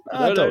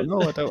 I don't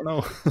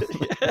know.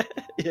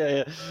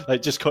 yeah,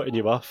 like just cutting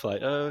you off, like,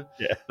 no,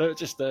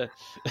 just yeah,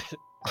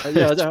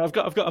 no, I've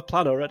got a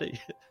plan already.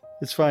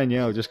 It's fine,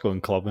 yeah. I'll just go and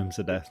club him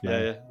to death. Now.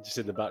 Yeah. Just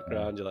in the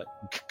background, you're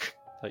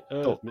like,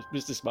 oh,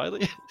 Mr.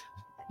 Smiley.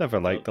 Never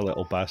liked the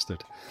little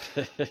bastard.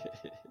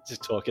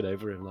 Just talking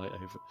over him, like,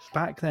 over.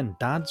 Back then,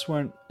 dads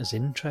weren't as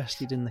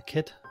interested in the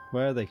kid,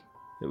 were they?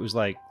 It was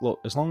like, look,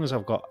 as long as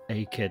I've got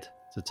a kid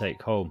to take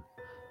home,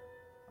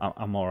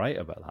 I'm all right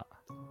about that.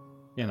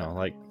 You know,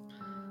 like,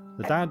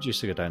 the dad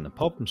used to go down the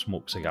pub and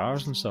smoke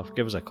cigars and stuff.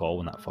 Give us a call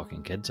when that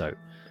fucking kid's out.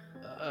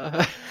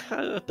 I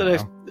don't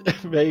know.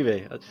 If,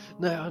 maybe.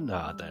 No, I don't know.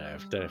 I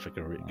don't know if I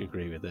can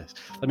agree with this.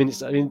 I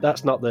mean,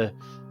 that's not the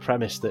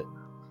premise that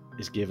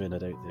is given. I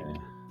don't think.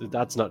 Yeah. The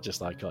dad's not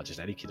just like, oh, just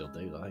any kid will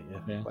do.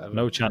 Like,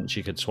 no chance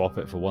you could swap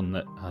it for one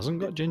that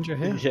hasn't got ginger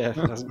hair. Yeah,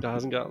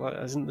 hasn't got, like,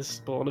 isn't the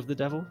spawn of the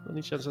devil?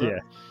 Any chance of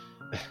that?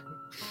 Yeah.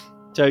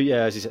 So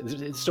yeah, as you said,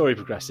 the story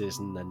progresses,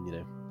 and then, you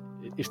know,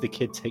 if the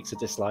kid takes a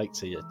dislike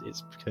to you,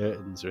 it's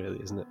curtains, really,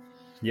 isn't it?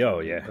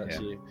 Yeah. That's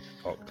you.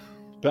 Oh.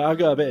 But I've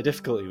got a bit of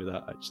difficulty with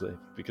that, actually,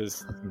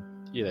 because,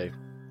 you know,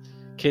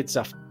 kids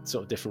have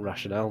sort of different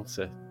rationale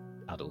to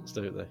adults,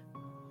 don't they?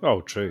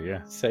 Oh, true,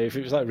 yeah. So if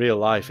it was like real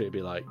life, it'd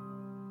be like,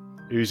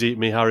 who's eating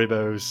me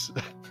Haribos?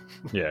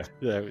 Yeah.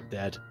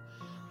 Dead.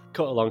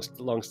 Cut a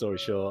long story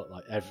short,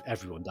 like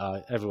everyone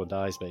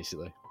dies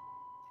basically.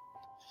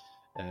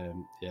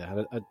 And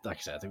like I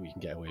said, I think we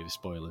can get away with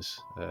spoilers.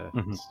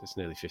 It's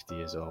nearly 50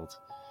 years old.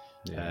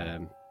 Yeah.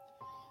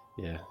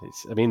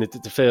 I mean,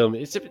 the film,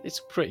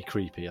 it's pretty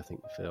creepy, I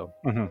think, the film.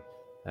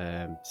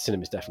 Mm-hmm.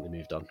 Cinema's definitely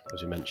moved on,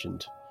 as we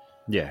mentioned.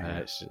 Yeah.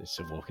 It's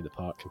a walk in the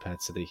park compared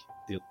to the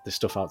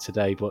stuff out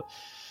today. But,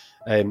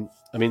 I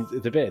mean,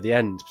 the bit at the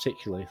end,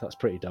 particularly, that's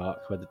pretty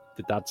dark, where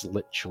the dad's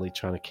literally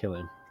trying to kill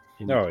him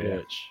in the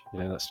church. You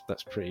know,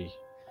 that's pretty...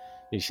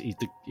 It's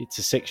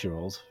a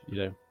 6-year-old, you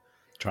know.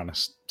 Trying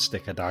to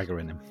stick a dagger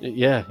in him.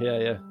 Yeah.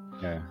 Yeah.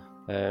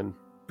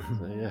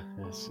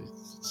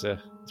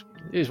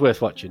 It's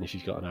worth watching if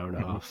you've got an hour and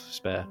a half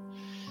spare.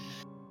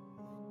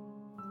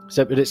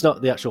 So, but it's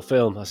not the actual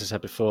film, as I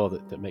said before,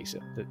 that makes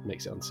it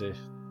onto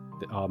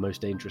our most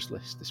dangerous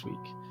list this week.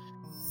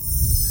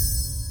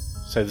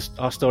 So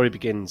our story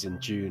begins in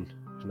June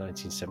of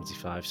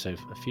 1975, so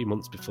a few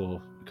months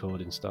before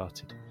recording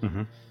started.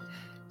 Mm-hmm.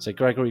 So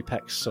Gregory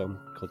Peck's son,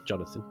 called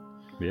Jonathan,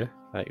 he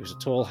was a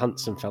tall,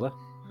 handsome fella.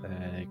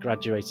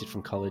 Graduated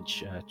from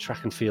college,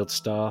 track and field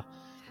star,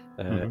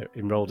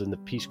 enrolled in the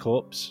Peace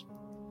Corps.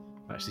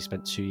 Actually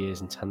spent 2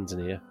 years in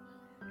Tanzania.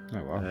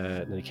 Oh wow!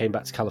 Then he came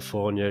back to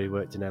California. He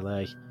worked in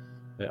LA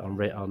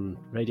on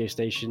radio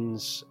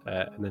stations,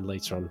 and then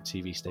later on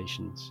TV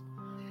stations.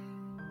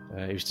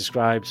 He was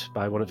described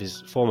by one of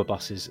his former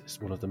bosses as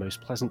one of the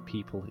most pleasant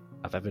people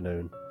I've ever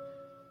known.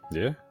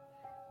 Yeah.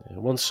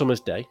 One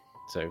summer's day,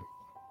 so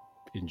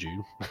in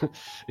June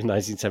in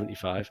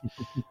 1975,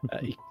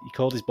 he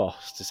called his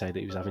boss to say that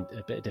he was having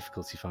a bit of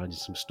difficulty finding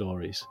some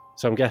stories.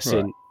 So I'm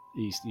guessing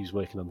he was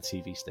working on the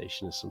TV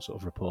station as some sort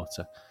of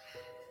reporter.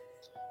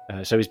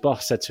 So his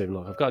boss said to him,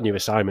 "Look, I've got a new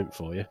assignment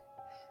for you.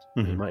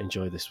 You might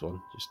enjoy this one.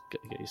 Just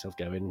get yourself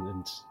going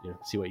and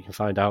see what you can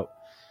find out."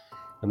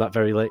 And that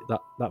very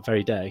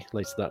day,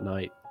 later that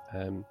night,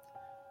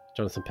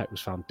 Jonathan Peck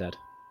was found dead.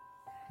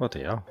 What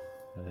the hell?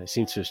 He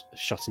seemed to have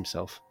shot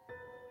himself.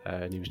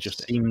 And he was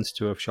just seems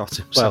to have shot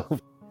himself. Well,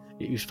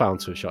 he was found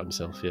to have shot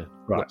himself. Yeah,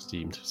 right. Not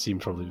seemed.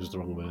 Seemed probably was the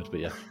wrong word, but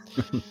yeah,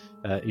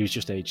 he was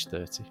just aged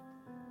 30.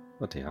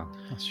 What the hell?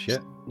 That's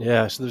shit.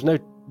 Yeah. So there's no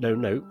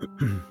note,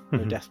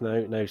 no death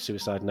note, no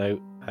suicide note.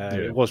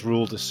 It was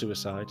ruled as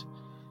suicide,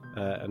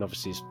 and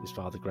obviously his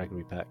father,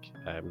 Gregory Peck,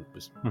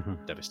 was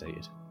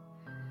devastated.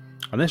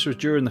 And this was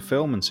during the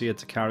film, so he had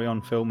to carry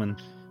on filming.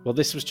 Well,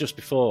 this was just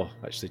before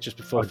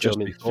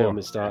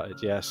filming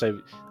started. Yeah. So.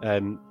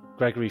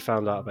 Gregory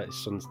found out about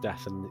his son's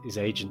death, and his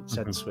agent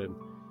said to him,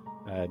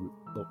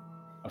 "Look,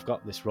 I've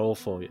got this role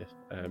for you."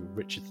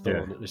 Richard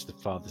Thorne is the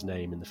father's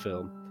name in the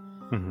film.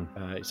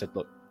 He said,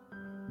 "Look,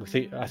 I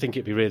think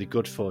it'd be really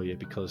good for you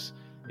because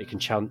it can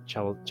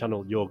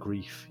channel your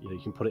grief.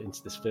 You can put it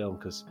into this film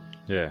because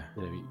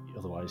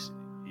otherwise,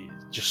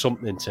 it's just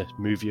something to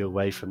move you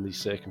away from these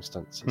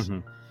circumstances."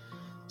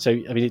 So,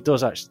 I mean, it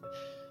does actually.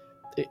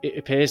 It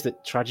appears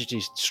that tragedy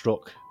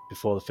struck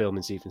before the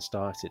filming's even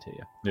started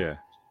here. Yeah.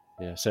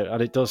 Yeah,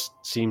 and it does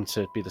seem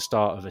to be the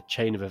start of a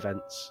chain of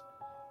events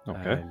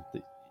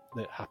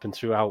that happened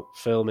throughout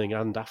filming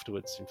and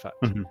afterwards, in fact,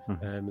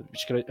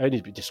 which can only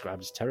be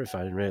described as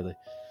terrifying, really.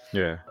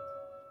 Yeah.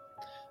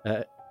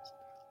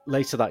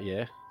 Later that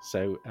year,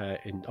 so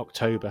in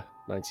October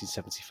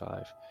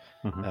 1975,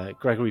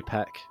 Gregory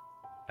Peck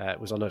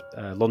was on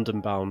a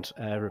London-bound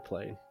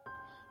aeroplane.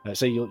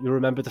 So you'll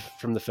remember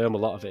from the film, a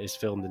lot of it is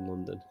filmed in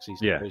London,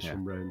 because he goes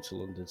from Rome to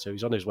London. So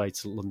he's on his way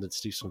to London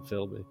to do some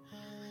filming.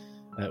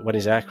 When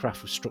his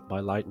aircraft was struck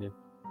by lightning.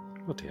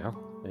 What the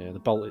hell? Yeah, the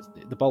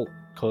bolt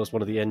caused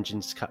one of the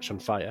engines to catch on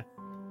fire,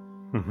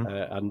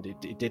 and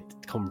it did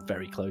come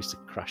very close to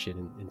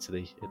crashing into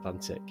the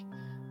Atlantic.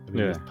 I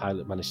mean, the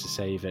pilot managed to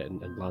save it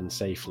and land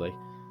safely,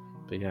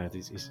 but yeah,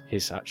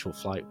 his actual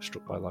flight was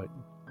struck by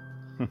lightning.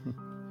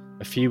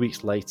 A few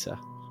weeks later,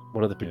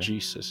 one of the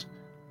producers,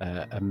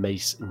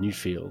 Mace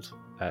Newfield,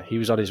 he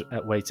was on his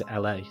way to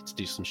LA to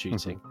do some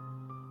shooting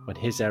when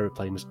his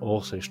aeroplane was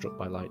also struck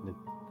by lightning.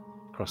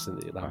 Crossing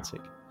the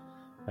Atlantic.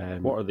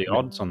 What are the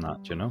odds on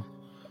that? Do you know?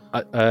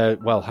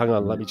 Well, hang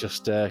on. Let me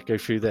just go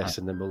through this,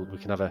 and then we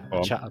can have a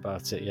chat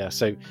about it. Yeah.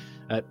 So,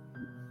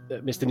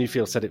 Mr.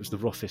 Newfield said it was the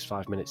roughest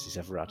 5 minutes he's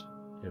ever had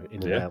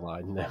in an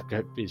airline.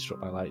 Being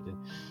struck by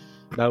lightning.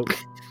 Now,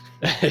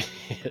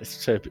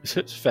 it's a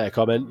fair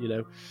comment.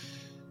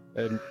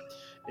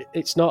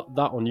 It's not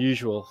that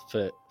unusual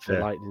for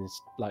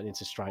lightning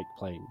to strike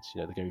planes.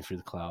 They're going through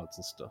the clouds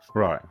and stuff.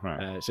 Right.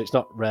 So it's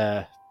not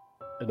rare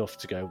enough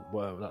to go,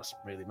 whoa, that's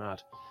really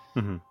mad.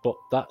 But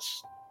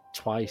that's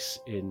twice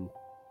in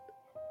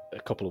a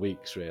couple of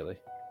weeks, really.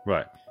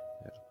 Right.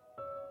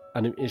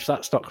 And if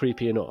that's not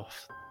creepy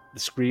enough, the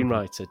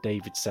screenwriter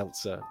David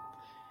Seltzer,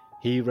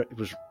 he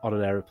was on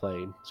an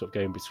aeroplane, sort of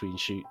going between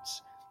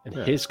shoots, and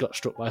his got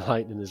struck by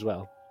lightning as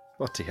well.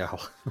 What the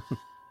hell?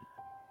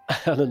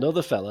 And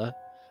another fella,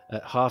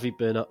 Harvey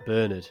Bernard,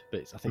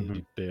 but I think it'd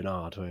be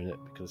Bernard, won't it?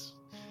 Because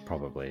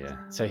probably, yeah.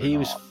 So he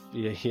was,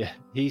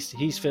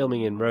 he's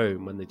filming in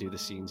Rome when they do the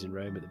scenes in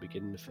Rome at the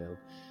beginning of the film,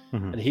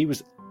 and he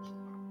was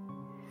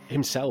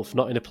himself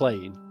not in a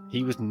plane.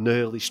 He was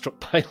nearly struck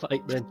by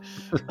lightning.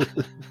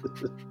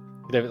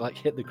 Like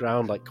hit the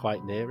ground like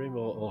quite near him,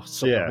 or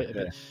something a bit of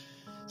it.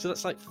 So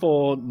that's like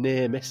 4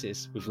 near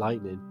misses with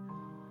lightning.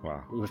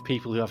 Wow. With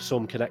people who have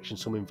some connection,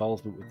 some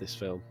involvement with this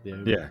film.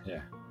 Yeah.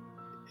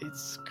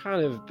 It's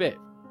kind of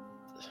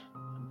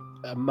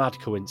a mad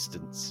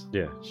coincidence.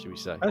 Yeah. Should we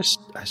say? I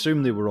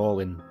assume they were all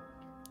in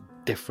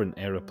different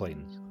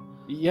aeroplanes.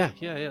 Yeah,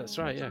 that's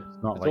right. Yeah,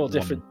 it's not it's like all one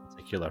different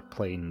particular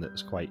plane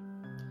that's quite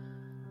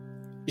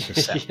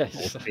susceptible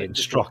to being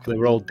struck. They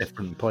were all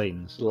different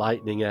planes.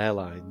 Lightning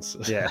Airlines.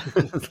 Yeah.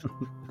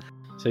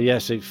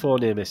 So 4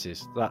 near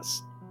misses.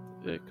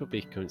 It could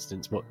be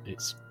coincidence, but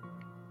it's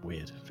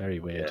weird, very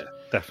weird. Yeah,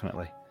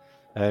 definitely.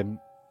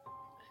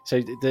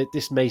 So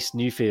this Mace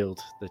Newfield,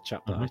 the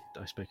chap that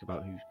I spoke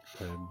about,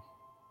 who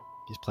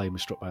his plane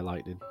was struck by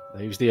lightning.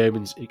 He was the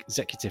Omen's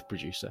executive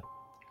producer,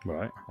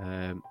 right?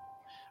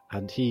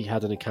 And he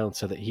had an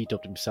encounter that he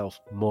dubbed himself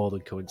more than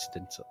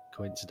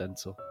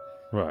coincidental.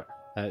 Right.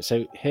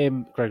 So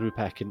him, Gregory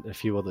Peck, and a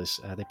few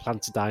others, they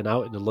planned to dine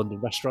out in a London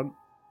restaurant.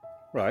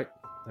 Right.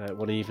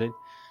 One evening,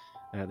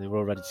 they were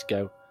all ready to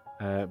go.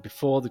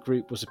 Before the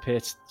group was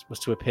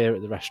to appear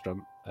at the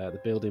restaurant,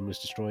 the building was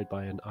destroyed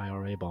by an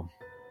IRA bomb.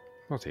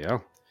 Bloody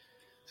hell!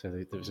 So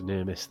there was a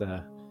near miss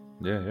there.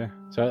 Yeah.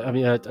 So I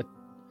mean,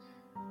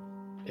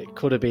 it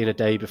could have been a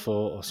day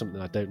before or something.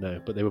 I don't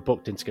know, but they were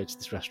booked in to go to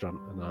this restaurant,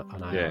 and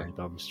an IRA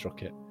bomb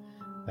struck it.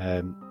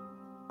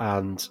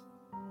 And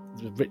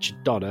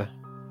Richard Donner,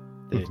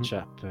 the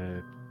chap,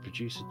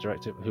 producer,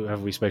 director,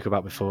 whoever we spoke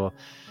about before.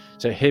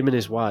 So him and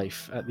his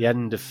wife, at the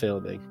end of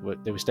filming,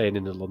 they were staying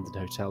in a London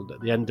hotel. At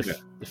the end of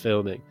the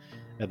filming,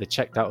 they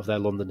checked out of their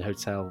London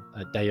hotel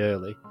a day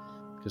early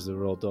because they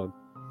were all done.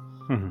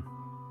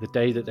 The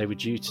day that they were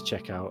due to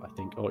check out, I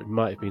think, or it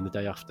might have been the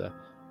day after,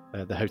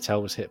 the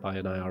hotel was hit by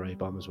an IRA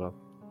bomb as well.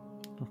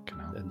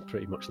 And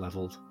pretty much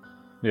levelled.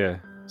 Yeah.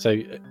 So,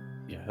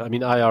 I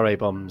mean, IRA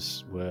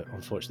bombs were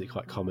unfortunately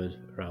quite common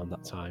around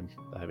that time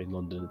in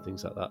London and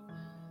things like that.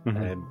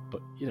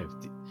 But,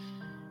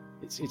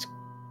 it's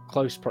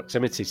close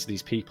proximity to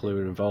these people who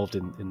are involved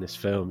in this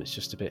film. It's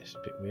just a bit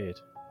weird.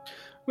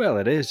 Well,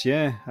 it is,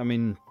 yeah. I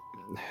mean,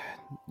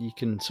 you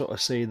can sort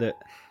of see that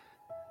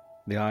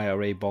the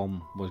IRA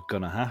bomb was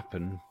going to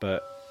happen,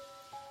 but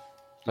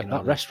like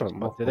that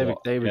restaurant, they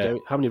were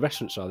going, how many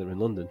restaurants are there in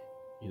London?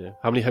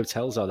 How many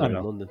hotels are there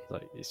in London?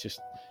 Like, it's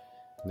just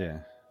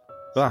But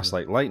that's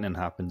like lightning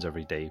happens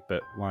every day,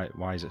 but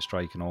why is it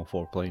striking all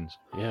 4 planes?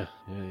 Yeah.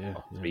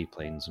 3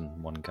 planes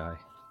and 1 guy.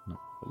 No.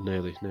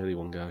 Nearly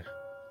 1 guy.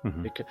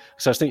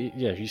 So I was thinking,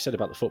 you said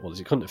about the footballers,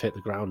 it couldn't have hit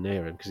the ground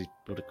near him because he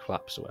would have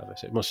collapsed or whatever.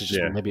 So it must have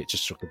just maybe it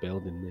just struck a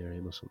building near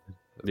him or something.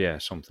 Yeah,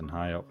 something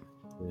high up.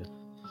 Yeah.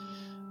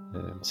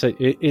 So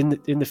in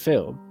the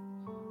film,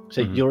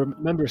 you'll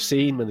remember a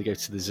scene when they go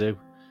to the zoo.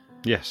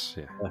 Yes,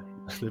 yeah.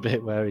 The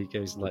bit where he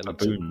goes and like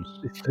baboons.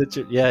 But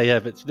he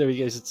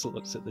goes and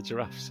looks at the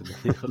giraffes, and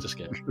then he'll just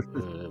go,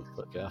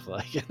 "Fuck off!"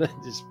 Like, and then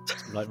just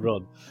like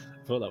run.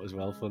 I thought that was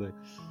well funny.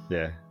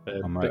 Yeah,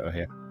 I'm out of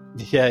here.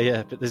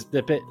 Yeah, but there's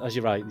the bit, as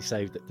you're right, they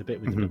saved the bit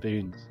with the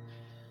baboons.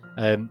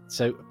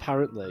 So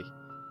apparently,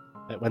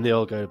 when they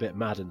all go a bit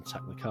mad and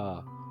attack the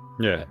car,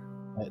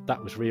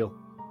 that was real.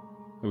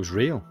 It was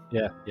real.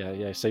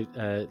 Yeah. So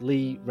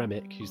Lee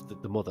Remick, who's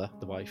the mother,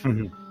 the wife,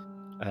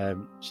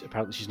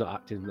 apparently she's not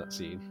acting in that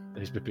scene.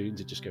 Those baboons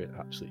are just going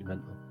absolutely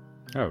mental.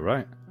 Oh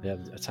right. Yeah,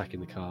 attacking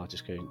the car,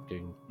 just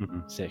going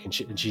sick,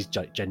 and she's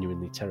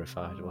genuinely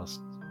terrified whilst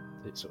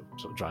it's sort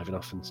of driving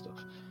off and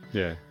stuff.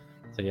 Yeah.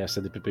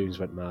 So the baboons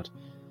went mad,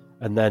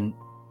 and then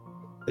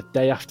the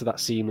day after that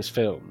scene was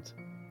filmed,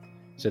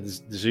 so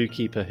there's the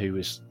zookeeper who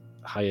was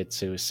hired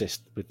to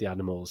assist with the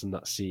animals in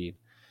that scene.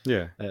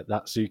 Yeah.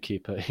 That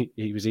zookeeper,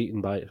 he was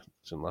eaten by.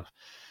 Don't laugh.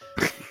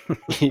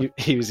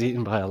 he was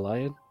eaten by a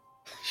lion.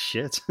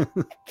 Shit.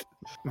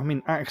 I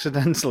mean,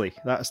 accidentally.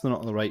 That's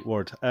not the right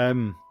word.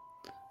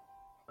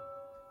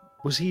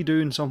 Was he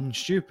doing something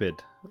stupid,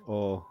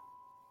 or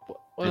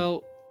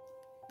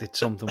did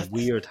something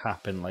weird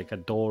happen, like a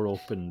door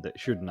opened that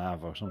shouldn't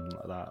have, or something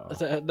like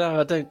that?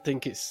 No, I don't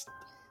think it's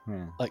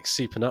like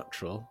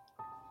supernatural.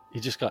 He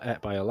just got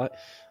ate by a lion.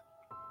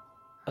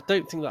 I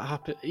don't think that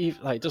happened.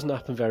 Like, it doesn't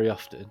happen very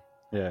often.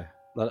 Yeah.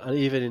 And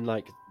even in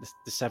like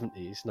the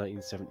 70s,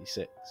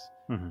 1976,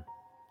 I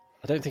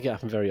don't think it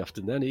happened very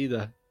often then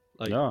either.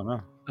 Like,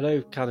 no. I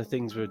know kind of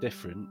things were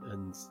different,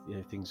 and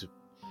things were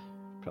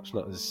perhaps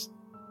not as.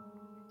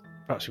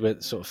 Perhaps we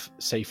weren't sort of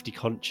safety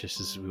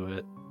conscious as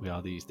we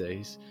are these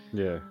days.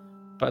 Yeah.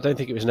 But I don't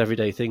think it was an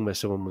everyday thing where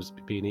someone was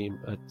being eaten.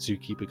 A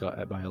zookeeper got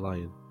ate by a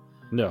lion.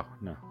 No.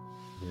 Yeah.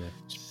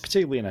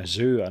 Particularly in a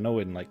zoo. I know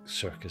in like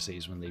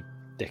circuses when they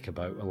dick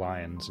about the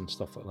lions and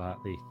stuff like that,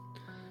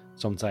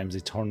 sometimes they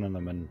turn on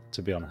them, and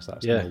to be honest,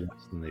 that's no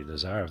less than they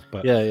deserve.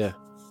 But yeah.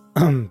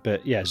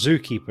 But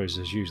zookeepers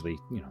is usually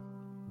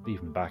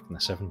even back in the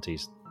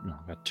 70s,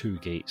 a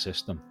 2-gate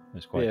system.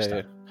 It's quite Yeah.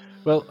 standard.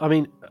 Well, I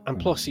mean, and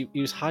plus he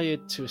was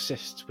hired to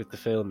assist with the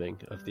filming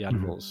of the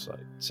animals.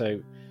 So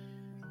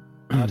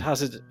I'd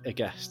hazard a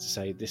guess to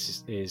say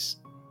this is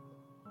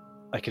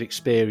like an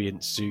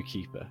experienced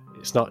zookeeper.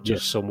 It's not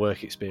just some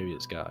work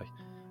experience guy.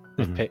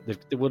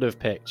 They would have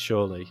picked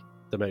surely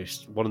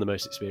one of the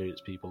most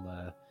experienced people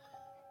there.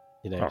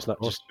 It's not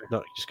just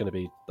going to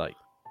be like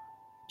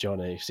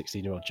Johnny,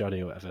 16-year-old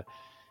Johnny or whatever.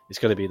 It's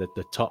going to be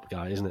the top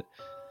guy, isn't it?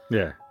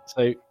 Yeah.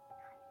 So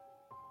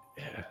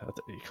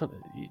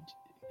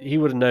he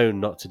would have known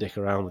not to dick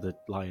around with a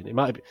lion. It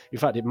might be, in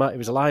fact, it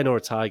was a lion or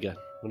a tiger.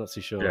 We're not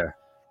too sure. Yeah.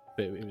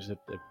 But it was a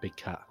big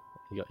cat.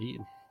 He got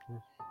eaten.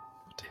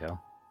 What the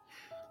hell?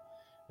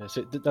 Yeah,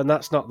 so and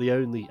that's not the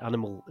only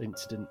animal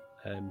incident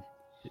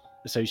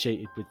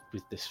associated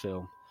with this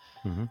film.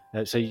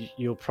 So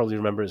you'll probably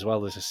remember as well,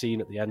 there's a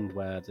scene at the end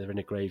where they're in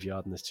a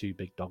graveyard and there's 2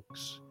 big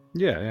dogs.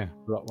 Yeah.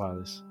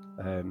 Rottweilers.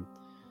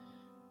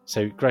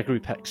 So Gregory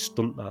Peck's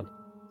stuntman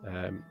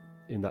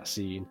in that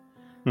scene,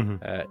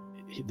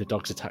 the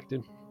dogs attacked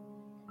him.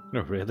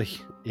 Oh, really?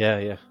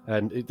 Yeah.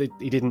 And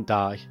he didn't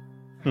die,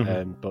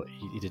 but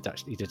he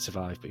did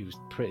survive, but he was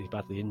pretty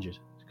badly injured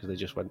because they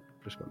just went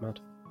mad.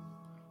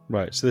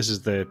 Right, so this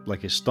is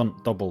his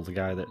stunt double, the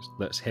guy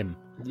that's him.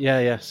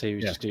 Yeah. So he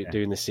was just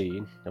doing the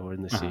scene, or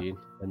in the scene,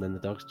 and then the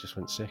dogs just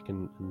went sick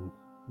and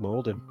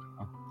mauled him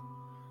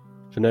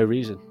for no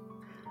reason.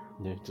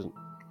 Yeah, it doesn't.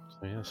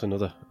 So yeah, it's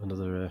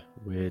another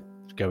weird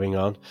going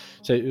on.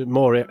 So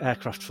more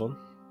aircraft fun,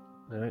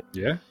 all right?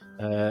 Yeah.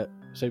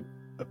 So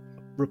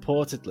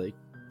reportedly,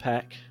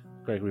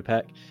 Gregory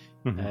Peck,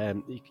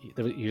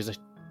 he was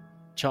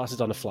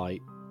chartered on a flight.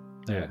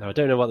 Yeah. Now I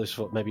don't know what this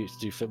was for. Maybe it's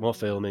to do more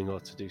filming or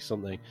to do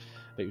something,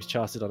 but he was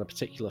chartered on a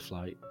particular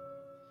flight,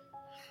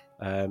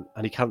 and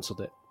he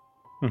cancelled it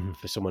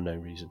for some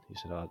unknown reason. He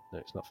said, "Oh no,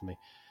 it's not for me."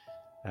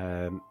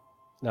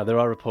 Now there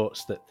are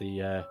reports that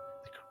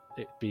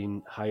it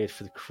being hired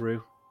for the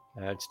crew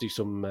to do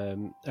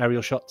some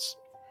aerial shots,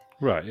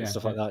 right? And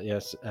stuff like that.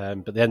 Yes,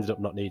 but they ended up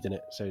not needing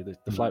it, so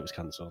the flight was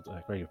cancelled.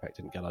 Gregory Peck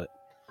didn't get on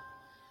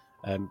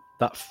it.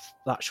 That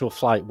actual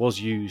flight was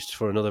used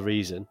for another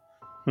reason.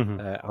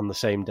 On the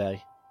same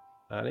day,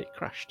 and it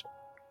crashed,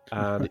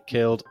 and it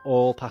killed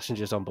all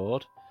passengers on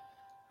board.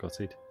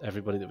 Got it.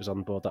 Everybody that was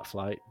on board that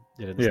flight,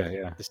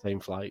 the same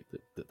flight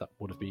that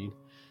would have been.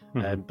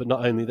 But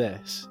not only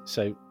this,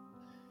 so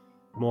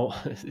more.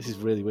 This is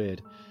really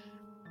weird.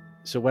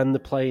 So when the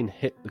plane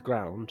hit the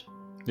ground,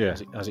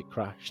 as it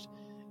crashed,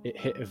 it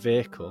hit a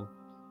vehicle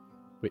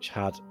which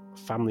had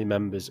family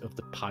members of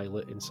the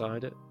pilot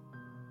inside it.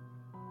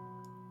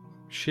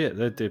 Shit,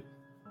 they did.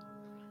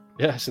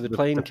 Yeah, so the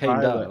plane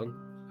came down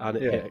and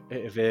it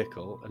hit a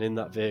vehicle, and in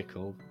that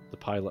vehicle, the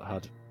pilot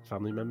had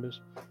family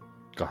members.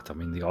 God, I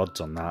mean, the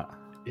odds on that.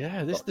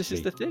 Yeah, this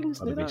is the thing,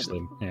 isn't it?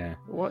 Slim. Yeah.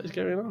 What is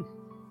going on?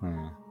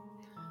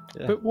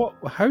 Yeah. But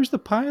how's the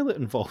pilot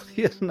involved?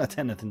 He hasn't had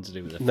anything to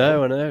do with it.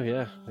 No, I know,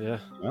 yeah.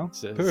 Well,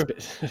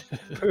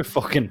 poor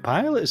fucking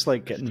pilot is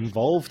getting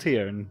involved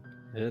here, and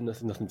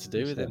nothing to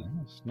do with it.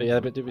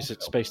 But it was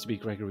supposed to be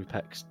Gregory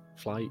Peck's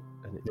flight,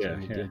 and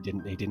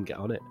he didn't get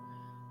on it.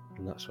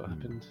 And that's what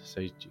happened.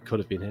 So it could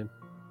have been him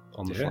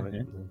on the flight.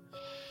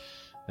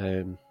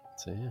 Yeah.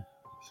 So yeah,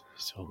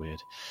 it's so weird.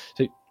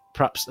 So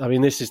perhaps, I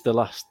mean, this is the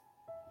last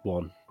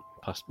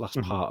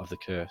part of the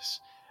curse,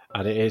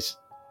 and it is.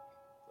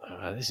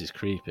 This is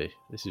creepy.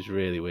 This is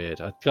really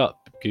weird. I got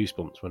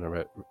goosebumps when I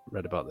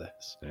read about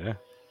this. Yeah.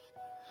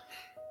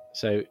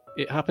 So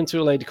it happened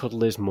to a lady called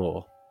Liz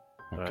Moore,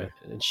 okay. Right?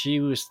 And she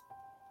was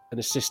an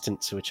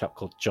assistant to a chap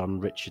called John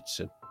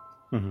Richardson.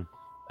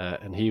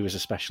 And he was a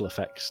special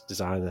effects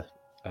designer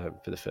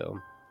for the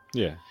film.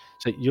 Yeah.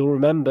 So you'll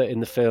remember in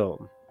the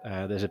film,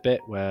 there's a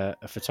bit where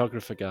a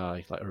photographer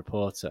guy, like a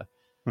reporter,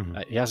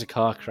 he has a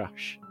car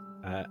crash,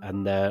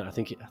 and I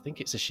think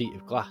it's a sheet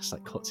of glass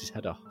that cuts his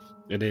head off.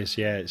 It is,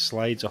 yeah. It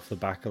slides off the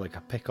back of a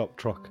pickup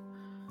truck.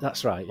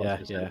 That's right, yeah.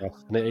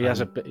 And he has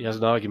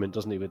an argument,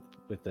 doesn't he, with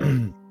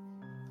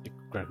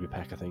Gregory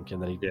Peck, I think,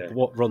 and then he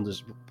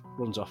runs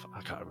off. I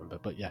can't remember,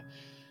 but yeah.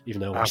 Even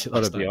though I've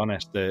got to be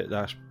honest,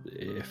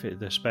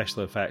 the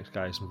special effects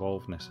guys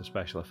involved in this, the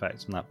special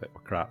effects and that bit were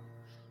crap.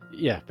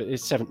 Yeah, but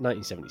it's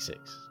 1976.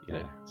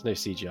 It's no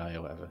CGI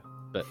or whatever.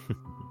 But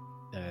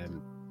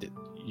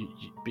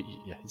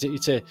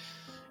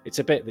it's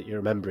a bit that you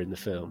remember in the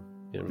film,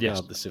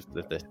 regardless of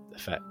the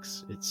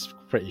effects. It's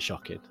pretty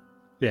shocking.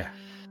 Yeah.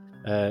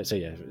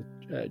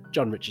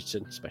 John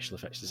Richardson, special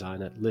effects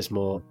designer. Liz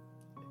Moore,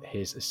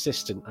 his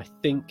assistant. I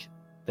think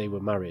they were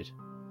married.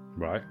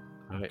 Right.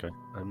 Okay.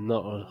 I'm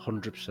not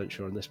 100%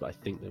 sure on this, but I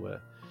think they were.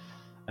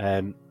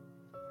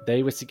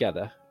 They were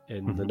together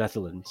in the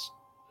Netherlands,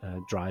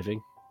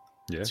 driving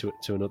to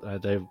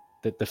another.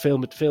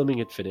 The filming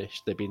had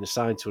finished. They'd been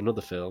assigned to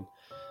another film.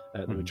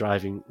 They were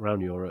driving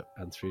around Europe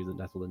and through the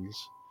Netherlands.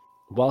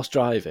 Whilst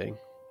driving,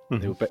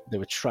 they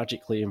were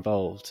tragically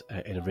involved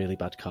in a really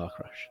bad car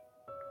crash.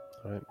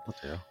 Right.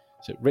 Okay.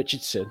 So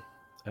Richardson,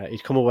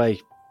 he'd come away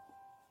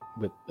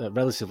with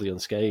relatively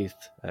unscathed,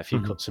 a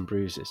few cuts and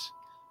bruises.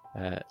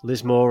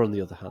 Liz Moore, on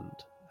the other hand,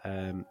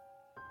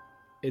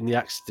 in the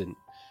accident,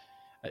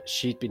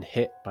 she'd been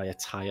hit by a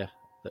tyre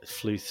that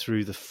flew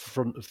through the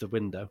front of the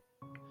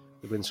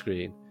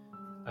windscreen,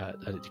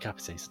 and it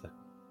decapitated her.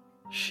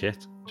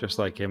 Shit, just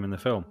like him in the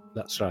film.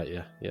 That's right,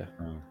 yeah.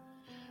 Oh.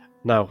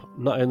 Now,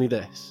 not only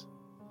this,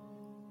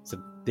 so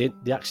the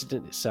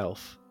accident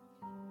itself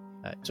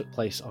took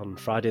place on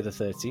Friday the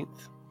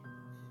 13th.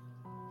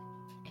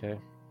 Okay.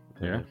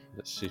 Yeah.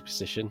 That's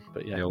superstition,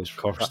 but yeah, The it old was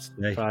cursed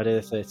day. Friday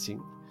the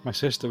 13th. My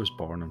sister was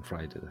born on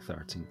Friday the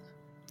 13th.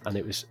 And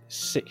it was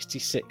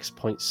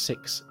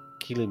 66.6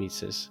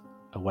 kilometres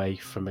away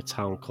from a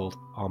town called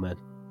Ommen,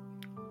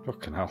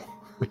 Fucking hell.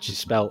 which is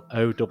spelled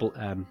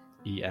Ommen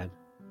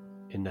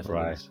in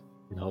Netherlands,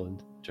 in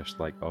Holland. Just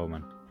like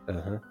Omen.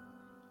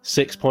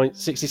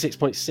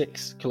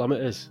 66.6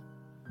 kilometres.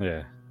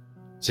 Yeah.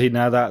 See,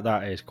 now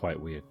that is quite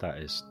weird. That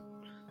is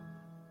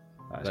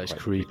That is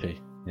quite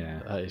creepy.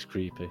 Yeah. That is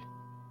creepy.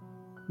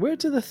 Where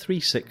do the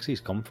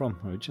 360s come from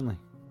originally?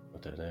 I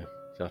don't know.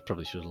 I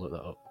probably should have looked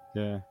that up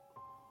Yeah.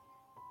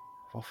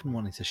 I've often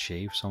wanted to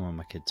shave some of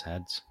my kids'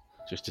 heads.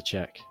 just to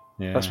check.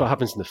 Yeah. That's what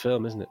happens in the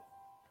film, isn't it?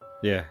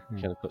 Yeah.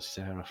 He kind of puts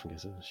his hair off and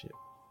goes, oh shit.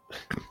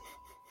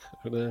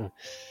 I don't know.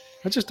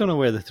 I just don't know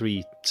where the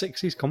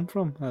 360s come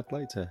from. I'd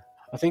like to.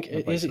 I think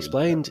it is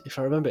explained. If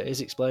I remember, it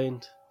is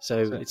explained. So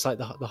it's like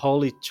the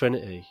Holy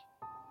Trinity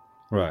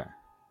Right.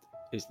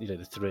 is,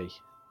 the three.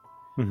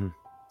 Mm-hmm.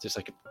 Just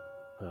like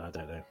I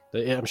don't know.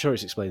 Yeah, I'm sure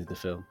it's explained in the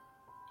film.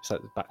 It's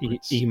like the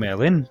backwards.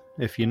 Email in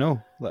if you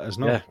know. Let us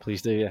know. Yeah,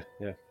 please do.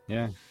 Yeah.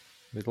 Yeah.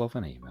 We'd love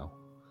an email.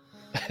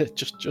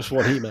 just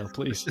one email,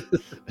 please.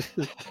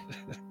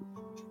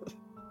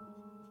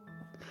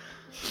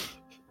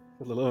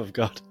 For the love of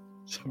God,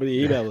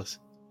 somebody email us.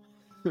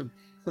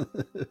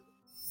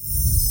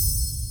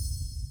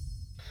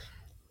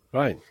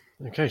 Right.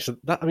 Okay. So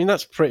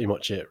that's pretty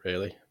much it,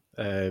 really.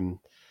 There's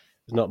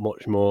not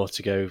much more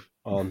to go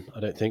on, I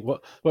don't think.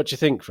 What do you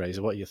think,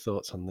 Fraser? What are your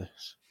thoughts on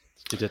this?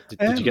 Did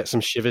you get some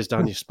shivers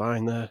down your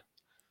spine there?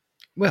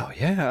 Well,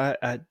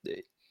 yeah.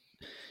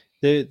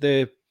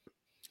 The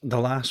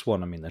last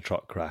one, I mean, the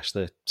truck crash,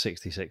 the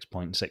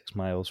 66.6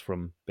 miles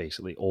from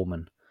basically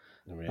Omen.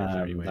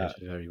 Very weird.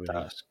 Very weird.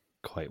 That's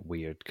quite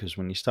weird because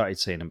when you started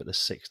saying about the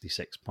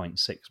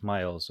 66.6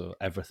 miles, so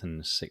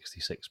everything's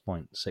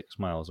 66.6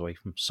 miles away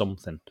from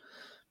something,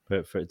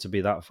 but for it to be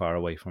that far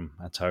away from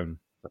a town.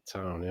 A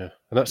town, yeah.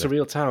 And that's a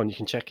real town. You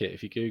can check it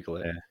if you Google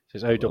it. Yeah.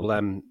 So it's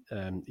OMMEN.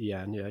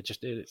 Yeah,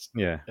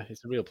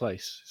 it's a real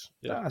place.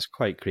 Yeah. That's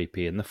quite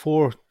creepy. And the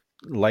 4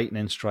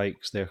 lightning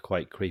strikes, they're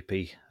quite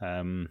creepy.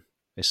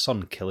 His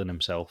son killing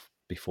himself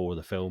before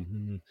the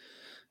film.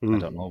 I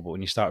don't know, but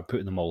when you start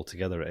putting them all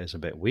together, it is a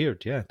bit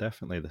weird. Yeah,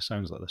 definitely. This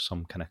sounds like there's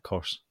some kind of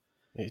curse.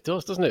 It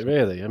does, doesn't it?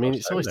 Really? I mean,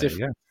 it's always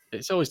difficult. Yeah.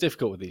 It's always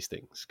difficult with these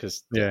things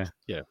because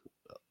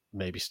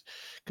maybe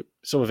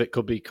some of it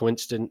could be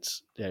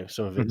coincidence.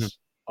 Some of it's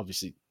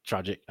obviously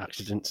tragic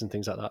accidents and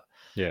things like that.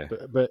 Yeah,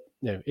 but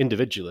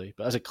individually,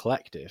 but as a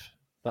collective,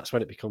 that's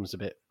when it becomes a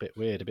bit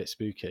weird, a bit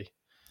spooky.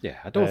 Yeah,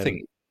 I don't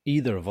think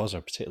either of us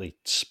are particularly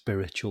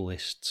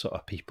spiritualist sort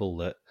of people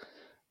that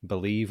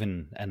believe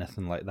in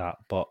anything like that,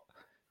 but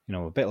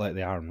a bit like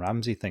the Aaron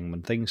Ramsey thing,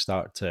 when things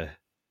start to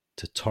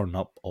turn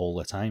up all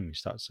the time, you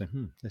start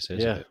saying, this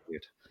is a bit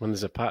weird. When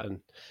there's a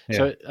pattern. Yeah.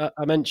 So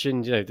I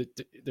mentioned, it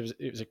was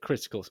a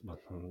critical, well,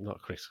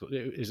 not critical,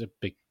 it was a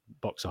big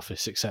box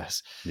office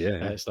success.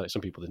 Yeah. It's like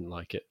some people didn't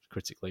like it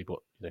critically, but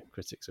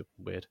critics are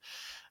weird.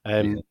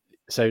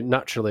 So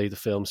naturally the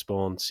film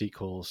spawned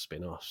sequels,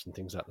 spin-offs and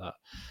things like that.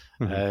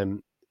 Mm-hmm.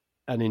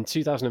 And in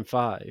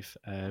 2005,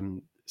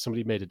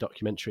 somebody made a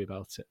documentary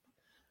about it.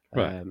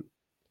 Right.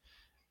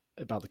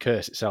 About the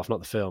curse itself,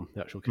 not the film,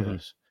 the actual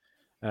curse.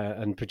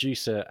 And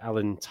producer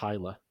Alan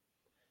Tyler,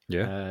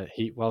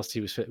 he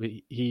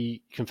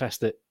confessed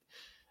that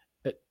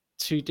at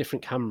 2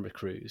 different camera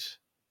crews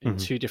in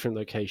 2 different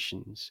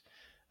locations,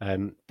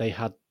 they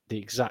had the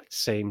exact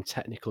same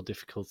technical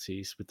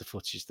difficulties with the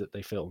footage that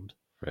they filmed.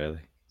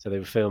 Really? So they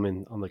were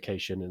filming on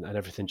location and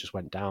everything just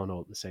went down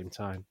all at the same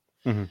time.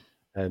 Mm-hmm.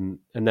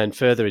 And then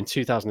further in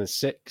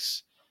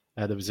 2006,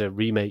 there was a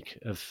remake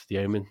of The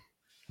Omen.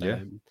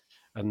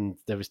 And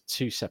there was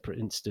 2 separate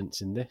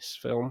incidents in this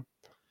film.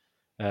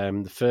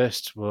 The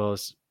first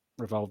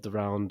revolved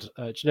around,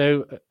 do you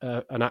know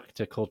an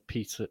actor called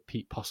Pete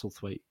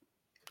Postlethwaite?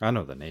 I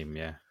know the name,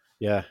 yeah.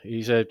 Yeah,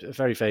 he's a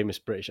very famous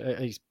British.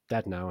 He's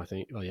dead now, I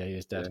think. Oh yeah, he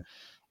is dead.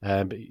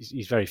 Yeah. But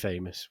he's very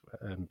famous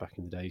back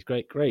in the day. He's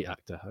a great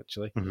actor,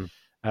 actually. Mm-hmm.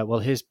 Well,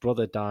 his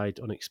brother died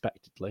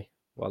unexpectedly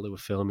while they were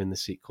filming the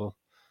sequel.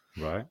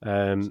 Right.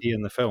 Was he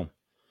in the film?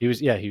 He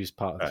was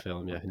part of the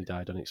film, and he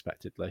died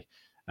unexpectedly.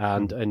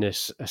 And in a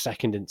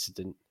second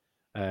incident,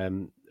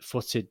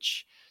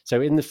 footage.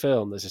 So in the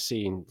film, there's a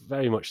scene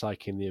very much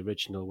like in the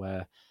original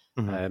where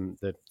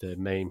the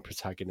main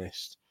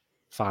protagonist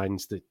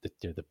finds the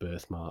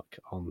birthmark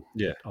on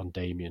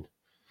Damien,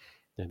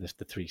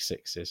 the 3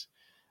 6s.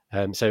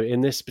 So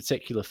in this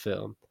particular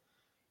film,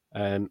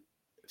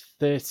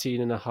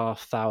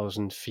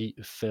 13,500 feet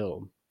of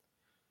film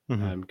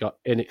got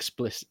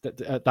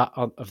inexplicit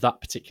of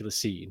that particular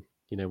scene.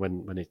 You know,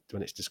 when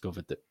it's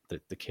discovered that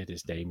the kid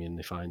is Damien,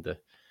 they find the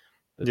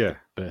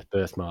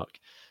birthmark.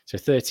 So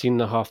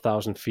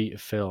 13,500 feet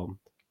of film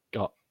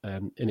got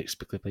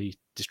inexplicably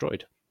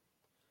destroyed.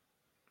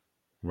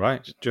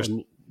 Right, just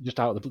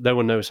out of the, no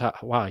one knows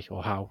why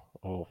or how,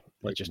 or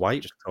like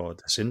wiped or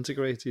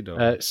disintegrated,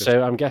 or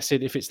so I'm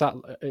guessing if it's that,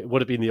 it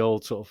would have been the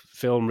old sort of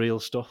film reel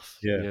stuff.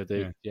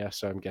 Yeah,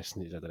 So I'm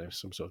guessing I don't know,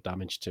 some sort of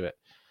damage to it.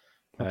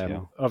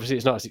 Yeah. Obviously,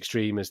 it's not as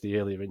extreme as the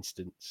earlier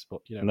incidents,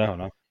 but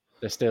no,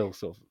 they're still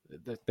sort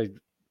of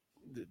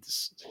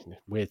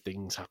weird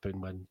things happen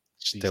when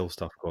still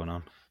stuff going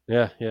on.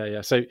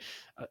 Yeah. So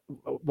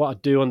what I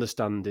do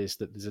understand is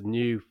that there's a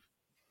new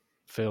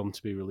film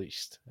to be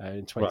released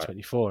in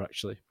 2024,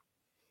 actually.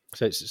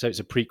 So it's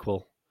a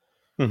prequel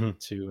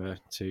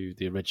to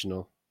the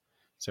original.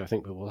 So I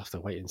think we'll have to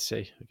wait and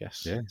see, I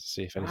guess. Yeah. To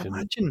see if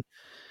anything.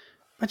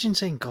 Imagine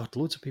saying, God,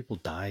 loads of people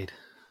died.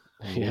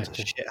 Loads of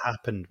shit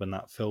happened when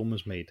that film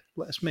was made.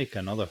 Let's make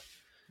another.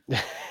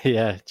 Yeah. Do you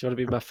want to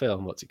be my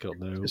film? What's it called?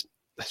 No.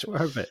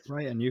 Swerve it.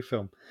 Write a new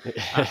film.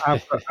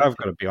 I've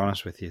got to be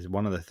honest with you.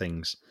 One of the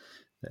things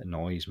that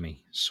annoys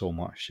me so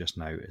much just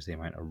now is the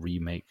amount of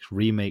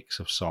remakes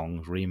of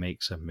songs,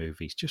 remakes of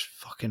movies. Just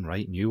fucking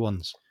write new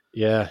ones.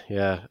 Yeah.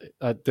 The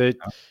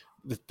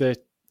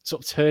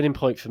sort of turning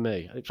point for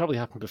me, it probably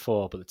happened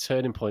before, but the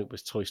turning point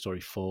was Toy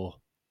Story 4.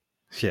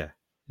 Yeah.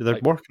 They're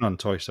working on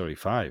Toy Story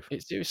 5.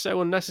 It was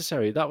so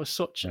unnecessary. That was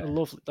such a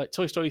lovely, like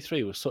Toy Story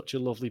 3 was such a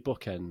lovely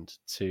bookend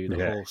to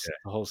the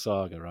whole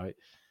saga, right?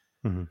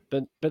 Mm-hmm.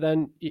 But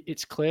then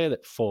it's clear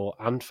that 4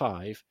 and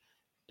 5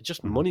 are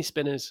just money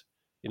spinners.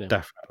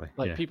 Definitely.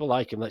 Like people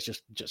like them. Let's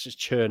just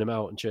churn them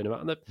out, and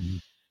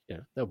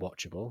they're they're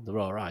watchable. They're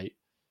all right.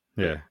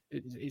 Yeah,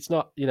 it's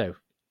not.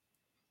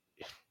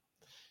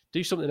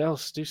 Do something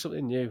else. Do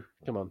something new.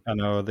 Come on. I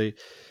know the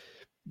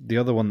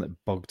other one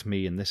that bugged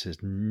me, and this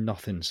is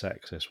nothing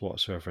sexist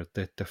whatsoever.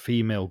 The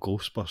female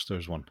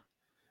Ghostbusters one.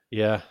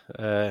 Yeah,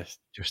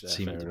 just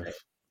seemed a bit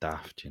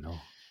daft,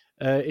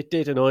 It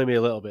did annoy me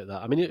a little bit.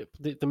 That I mean,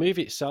 the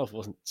movie itself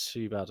wasn't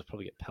too bad. I'd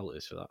probably get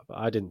pelters for that, but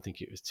I didn't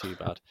think it was too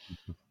bad.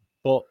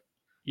 But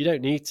you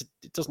don't need to.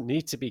 It doesn't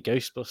need to be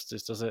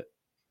Ghostbusters, does it?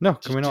 No,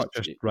 can we not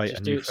just write a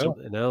new film?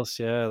 Something else?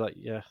 Yeah,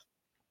 it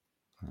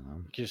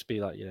could just be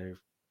like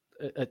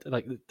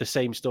like the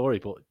same story,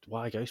 but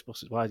why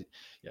Ghostbusters? Why?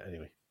 Yeah.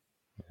 Anyway.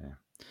 Yeah.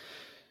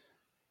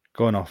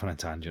 Going off on a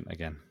tangent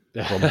again.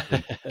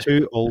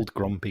 Two old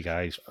grumpy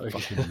guys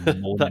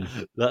fucking moaning.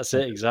 That's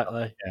it,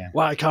 exactly. Yeah.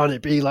 Why can't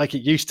it be like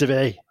it used to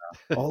be?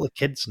 All the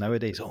kids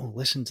nowadays,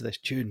 listen to this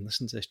tune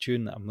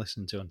that I'm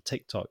listening to on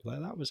TikTok. Like,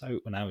 that was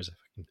out when I was a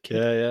fucking kid.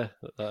 Yeah.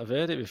 I've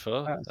heard it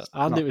before.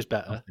 And it was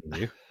better.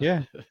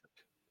 Yeah.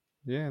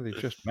 Yeah, they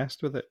just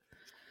messed with it.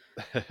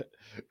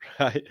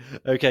 Right.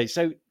 Okay,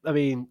 so, I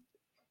mean,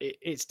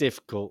 it's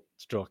difficult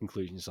to draw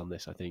conclusions on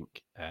this, I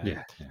think.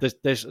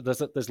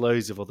 There's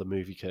loads of other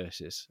movie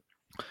curses.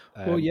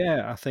 Well,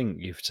 I think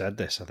you've said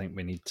this. I think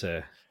we need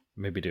to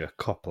maybe do a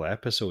couple of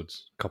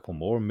episodes, a couple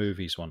more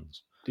movies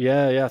ones.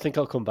 Yeah, I think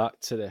I'll come back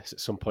to this at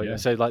some point. Yeah.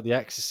 So, like The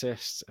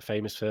Exorcist, a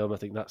famous film, I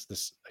think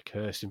that's a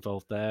curse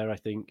involved there, I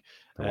think.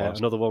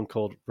 Another one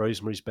called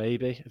Rosemary's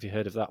Baby. Have you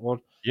heard of that one?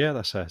 Yeah,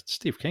 that's a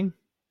Steve King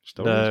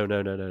story.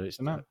 No.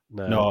 It's not.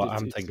 No,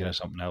 I'm thinking of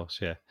something else,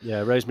 yeah. Yeah,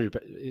 Rosemary,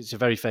 it's a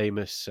very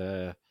famous,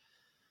 like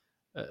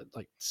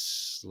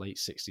late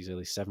 60s,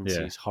 early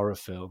 70s horror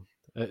film.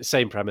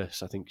 Same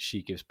premise. I think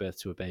she gives birth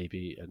to a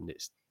baby and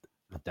it's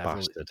a devil.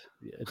 Bastard.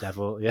 A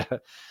devil, yeah.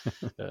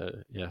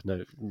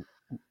 No.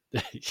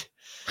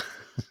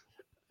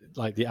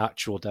 Like the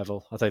actual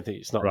devil. I don't think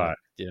it's not right.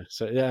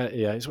 So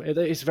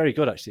it's very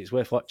good actually. It's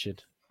worth watching.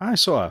 I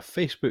saw a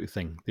Facebook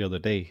thing the other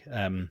day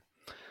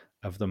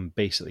of them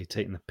basically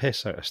taking the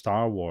piss out of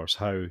Star Wars.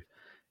 How,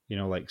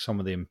 like some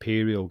of the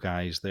Imperial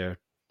guys, their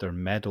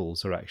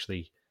medals are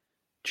actually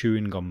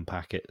chewing gum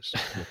packets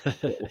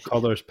with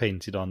colours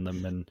painted on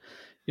them, and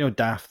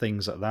daft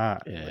things like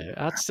that. Yeah, like,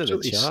 adds to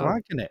the charm.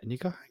 Slagging it, and you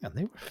go, hang on,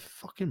 they were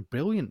fucking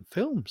brilliant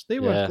films. They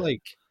were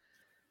like,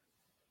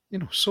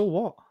 so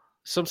what?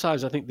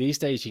 Sometimes I think these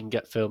days you can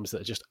get films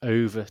that are just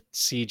over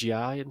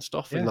CGI and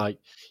stuff, and like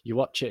you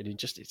watch it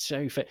and it's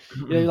so fit.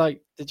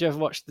 Like, did you ever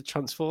watch the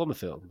Transformer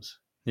films?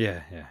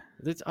 Yeah.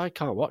 I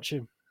can't watch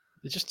them.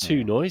 They're just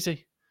too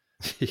noisy.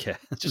 Yeah,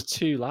 it's just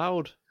too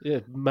loud. Yeah,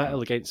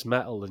 metal against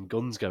metal and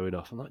guns going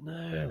off. I'm like,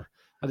 no,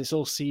 and it's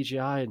all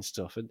CGI and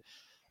stuff. And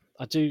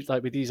I do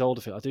like with these older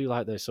films. I do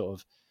like their sort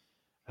of,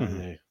 I don't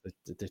know,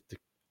 the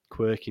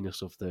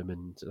quirkiness of them,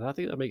 and I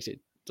think that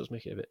does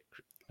make it a bit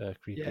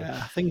creepy.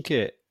 Yeah, I think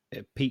it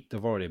peaked.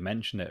 I've already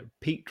mentioned it.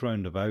 Peaked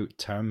round about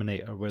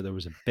Terminator, where there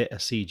was a bit of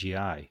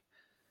CGI.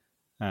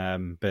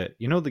 But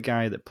the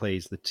guy that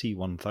plays the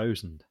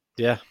T-1000.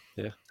 Yeah.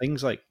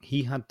 Things like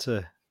he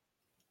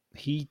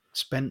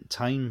spent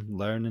time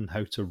learning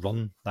how to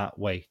run that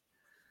way.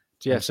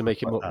 Yeah, to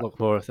make it look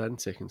more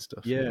authentic and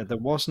stuff. Yeah, there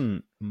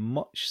wasn't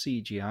much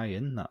CGI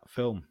in that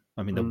film.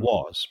 I mean, there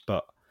was,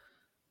 but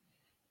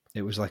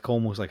it was like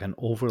almost like an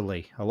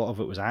overlay. A lot of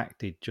it was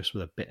acted just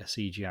with a bit of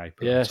CGI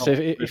put on Yeah, top. so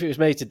if it was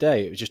made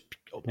today, it would just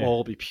Yeah.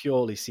 all be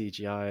purely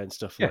CGI and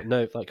stuff. Yeah. Like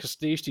no, like because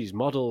they used to use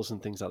models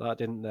and things like that,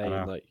 didn't they? I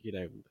And know. like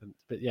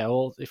but yeah,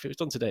 all if it was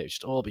done today, it would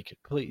just all be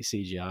completely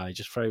CGI.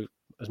 Just throw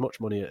as much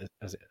money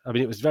as it. I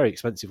mean, it was very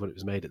expensive when it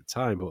was made at the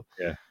time, but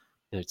Yeah.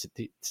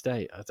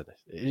 today, I don't know.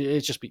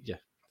 It'd just be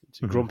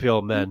Mhm. grumpy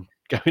old men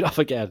going off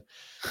again.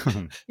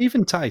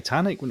 Even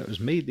Titanic, when it was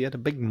made, they had a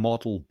big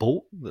model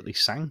boat that they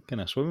sank in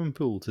a swimming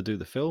pool to do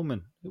the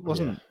filming. It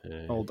wasn't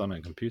Yeah, all done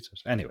on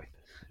computers. Anyway,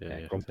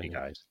 yeah. grumpy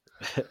guys.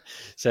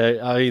 So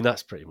I mean,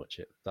 that's pretty much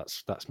it.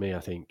 That's me,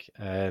 I think.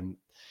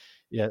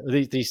 Yeah,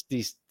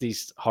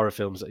 these horror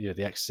films,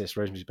 The Exorcist,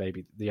 Rosemary's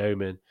Baby, The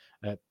Omen,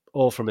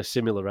 all from a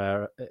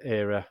similar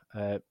era,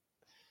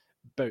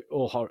 both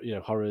all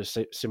horror,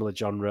 similar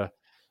genre,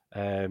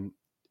 and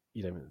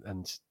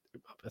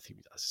I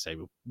think, as I say,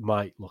 we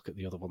might look at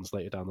the other ones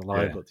later down the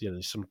line. Yeah. But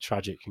there's some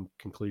tragic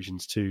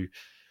conclusions to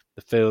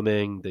the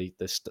filming, the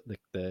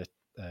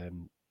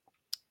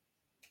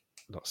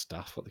not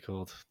staff, what they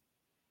called,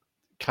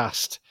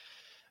 cast,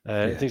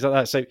 things like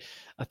that. So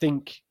I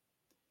think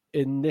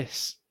in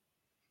this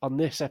on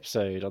this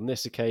episode, on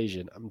this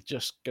occasion, I'm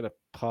just going to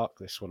park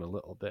this one a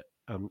little bit,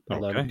 and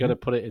I'm Okay. going to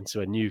put it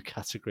into a new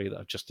category that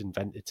I've just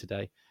invented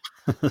today,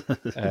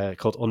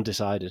 called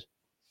Undecided.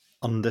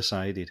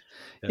 Undecided.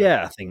 Yeah.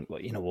 Yeah, I think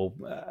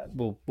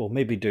we'll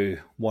maybe do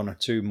one or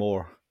two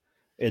more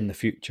in the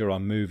future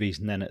on movies,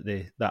 and then at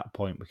that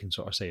point we can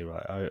sort of say,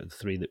 right, out of the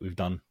three that we've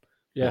done,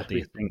 Yeah, what do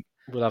you think?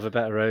 we'll have a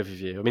better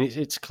overview. I mean,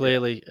 it's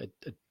clearly a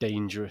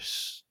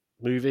dangerous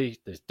movie.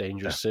 There's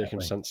dangerous Definitely.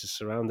 circumstances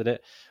surrounding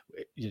it.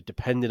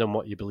 Depending on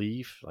what you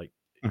believe, like,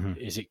 Mhm.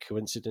 is it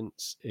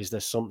coincidence? Is there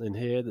something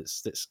here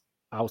that's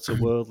outer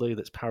worldly,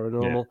 that's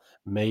paranormal?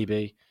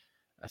 Maybe.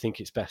 I think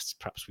it's best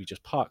perhaps we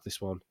just park this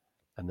one,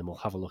 and then we'll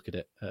have a look at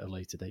it at a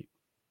later date.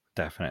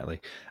 Definitely.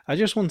 I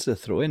just wanted to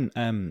throw in,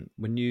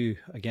 when you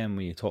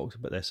talked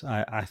about this,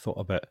 I thought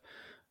about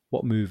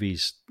what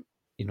movies,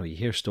 you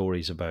hear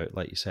stories about,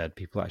 like you said,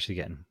 people actually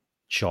getting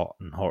shot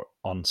and hurt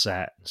on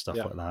set and stuff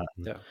like that.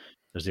 And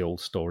there's the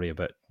old story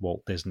about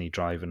Walt Disney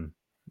driving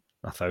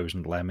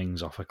 1,000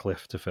 lemmings off a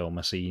cliff to film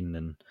a scene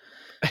and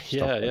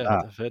stuff like that.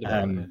 I've heard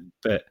about that.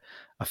 But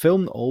a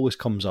film that always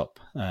comes up,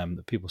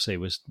 that people say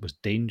was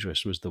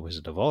dangerous, was The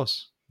Wizard of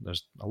Oz.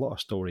 There's a lot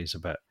of stories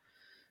about.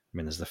 I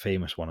mean, there's the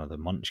famous one of the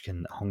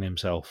Munchkin that hung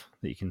himself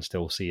that you can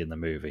still see in the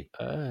movie.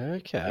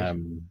 Okay.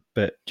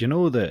 But do you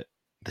know that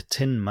the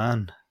Tin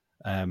Man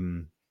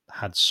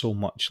had so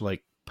much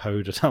like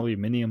powdered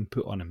aluminium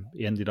put on him,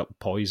 he ended up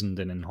poisoned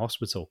and in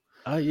hospital.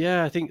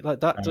 Yeah, I think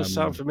like that does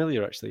sound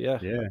familiar, actually. Yeah.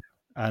 Yeah.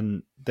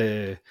 And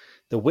the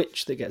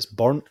witch that gets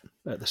burnt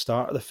at the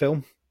start of the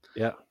film,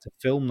 Yeah. to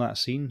film that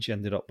scene, she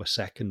ended up with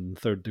 2nd and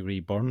 3rd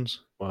degree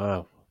burns.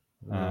 Wow.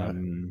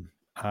 And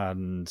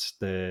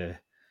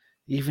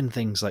even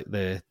things like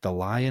the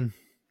lion,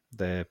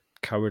 the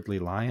cowardly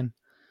lion,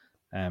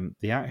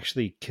 they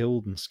actually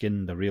killed and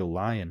skinned the real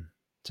lion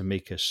to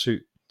make a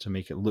suit to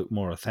make it look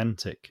more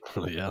authentic.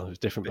 Yeah, it was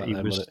different But back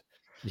then, wasn't it?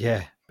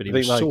 Yeah, but he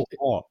was so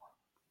hot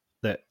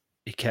that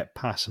he kept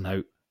passing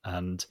out,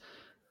 and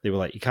they were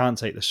like, "You can't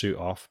take the suit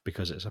off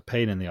because it's a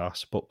pain in the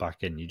ass to put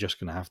back in. You're just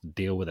going to have to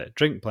deal with it.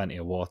 Drink plenty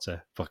of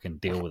water, fucking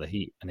deal with the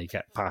heat." And he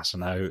kept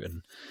passing out,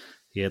 and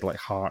he had like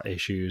heart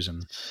issues.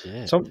 And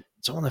some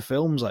of the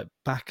films, like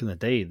back in the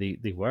day,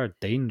 they were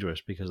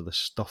dangerous because of the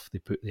stuff they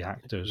put the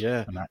actors.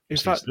 Yeah. And In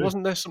fact,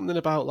 wasn't there something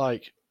about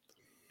like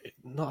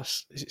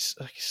is it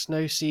like a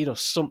snow seed or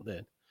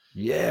something?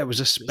 Yeah, it was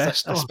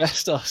asbestos.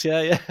 Asbestos,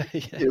 yeah.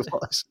 It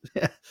was.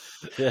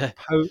 Yeah.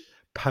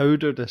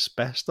 Powdered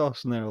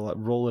asbestos, and they were like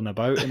rolling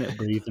about in it,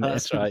 breathing.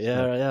 That's right.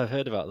 Yeah, I've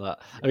heard about that.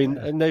 I mean,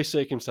 in those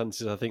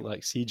circumstances, I think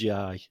like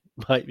CGI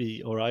might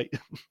be all right.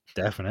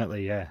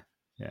 Definitely, yeah.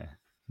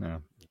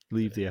 No,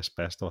 leave the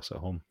asbestos at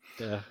home.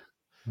 Yeah.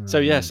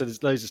 So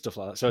there's loads of stuff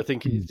like that. So I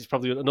think it's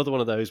probably another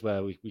one of those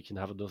where we can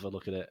have another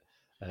look at it.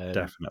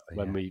 Definitely,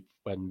 when we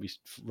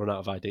run out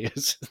of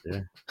ideas.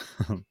 Yeah.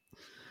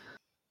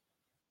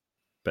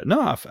 But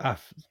no, I've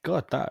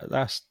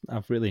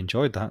really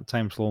enjoyed that.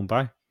 Time's flown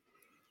by.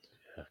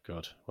 Yeah,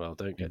 God. Well,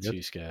 don't get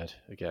too scared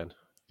again.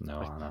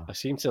 No, I know. I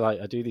seem to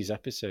I do these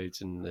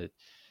episodes and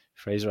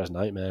Fraser has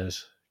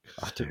nightmares.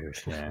 I do,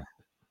 yeah.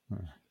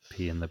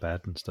 Pee in the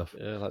bed and stuff.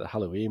 Yeah, like the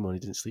Halloween one,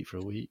 he didn't sleep for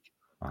a week.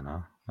 I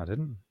know, I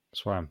didn't.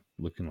 That's why I'm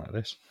looking like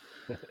this.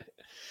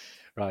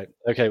 Right.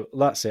 Okay,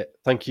 well, that's it.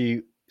 Thank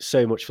you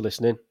so much for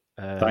listening.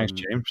 Thanks,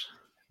 James.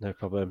 No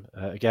problem.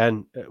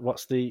 Again,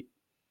 what's the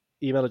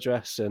email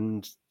address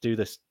and do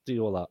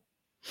all that?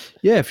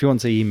 Yeah, if you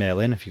want to email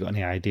in, if you've got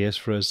any ideas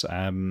for us,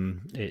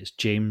 it's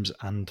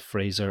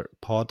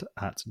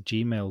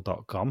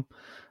jamesandfraserpod@gmail.com.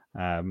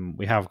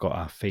 We have got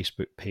a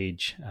Facebook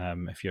page,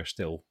 if you're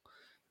still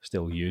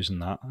using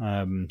that.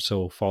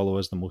 So follow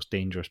us, The Most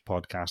Dangerous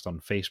Podcast, on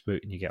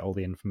Facebook, and you get all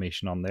the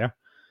information on there.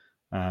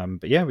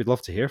 But yeah, we'd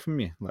love to hear from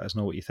you. Let us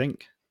know what you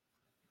think.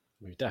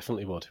 We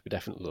definitely would.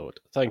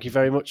 Thank you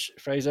very much,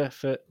 Fraser,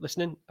 for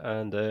listening,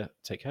 and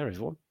take care,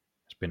 everyone.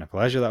 It's been a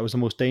pleasure. That was the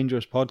Most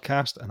Dangerous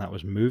Podcast, and that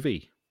was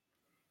Movie.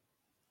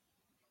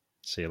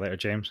 See you later,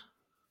 James.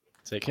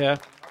 Take care.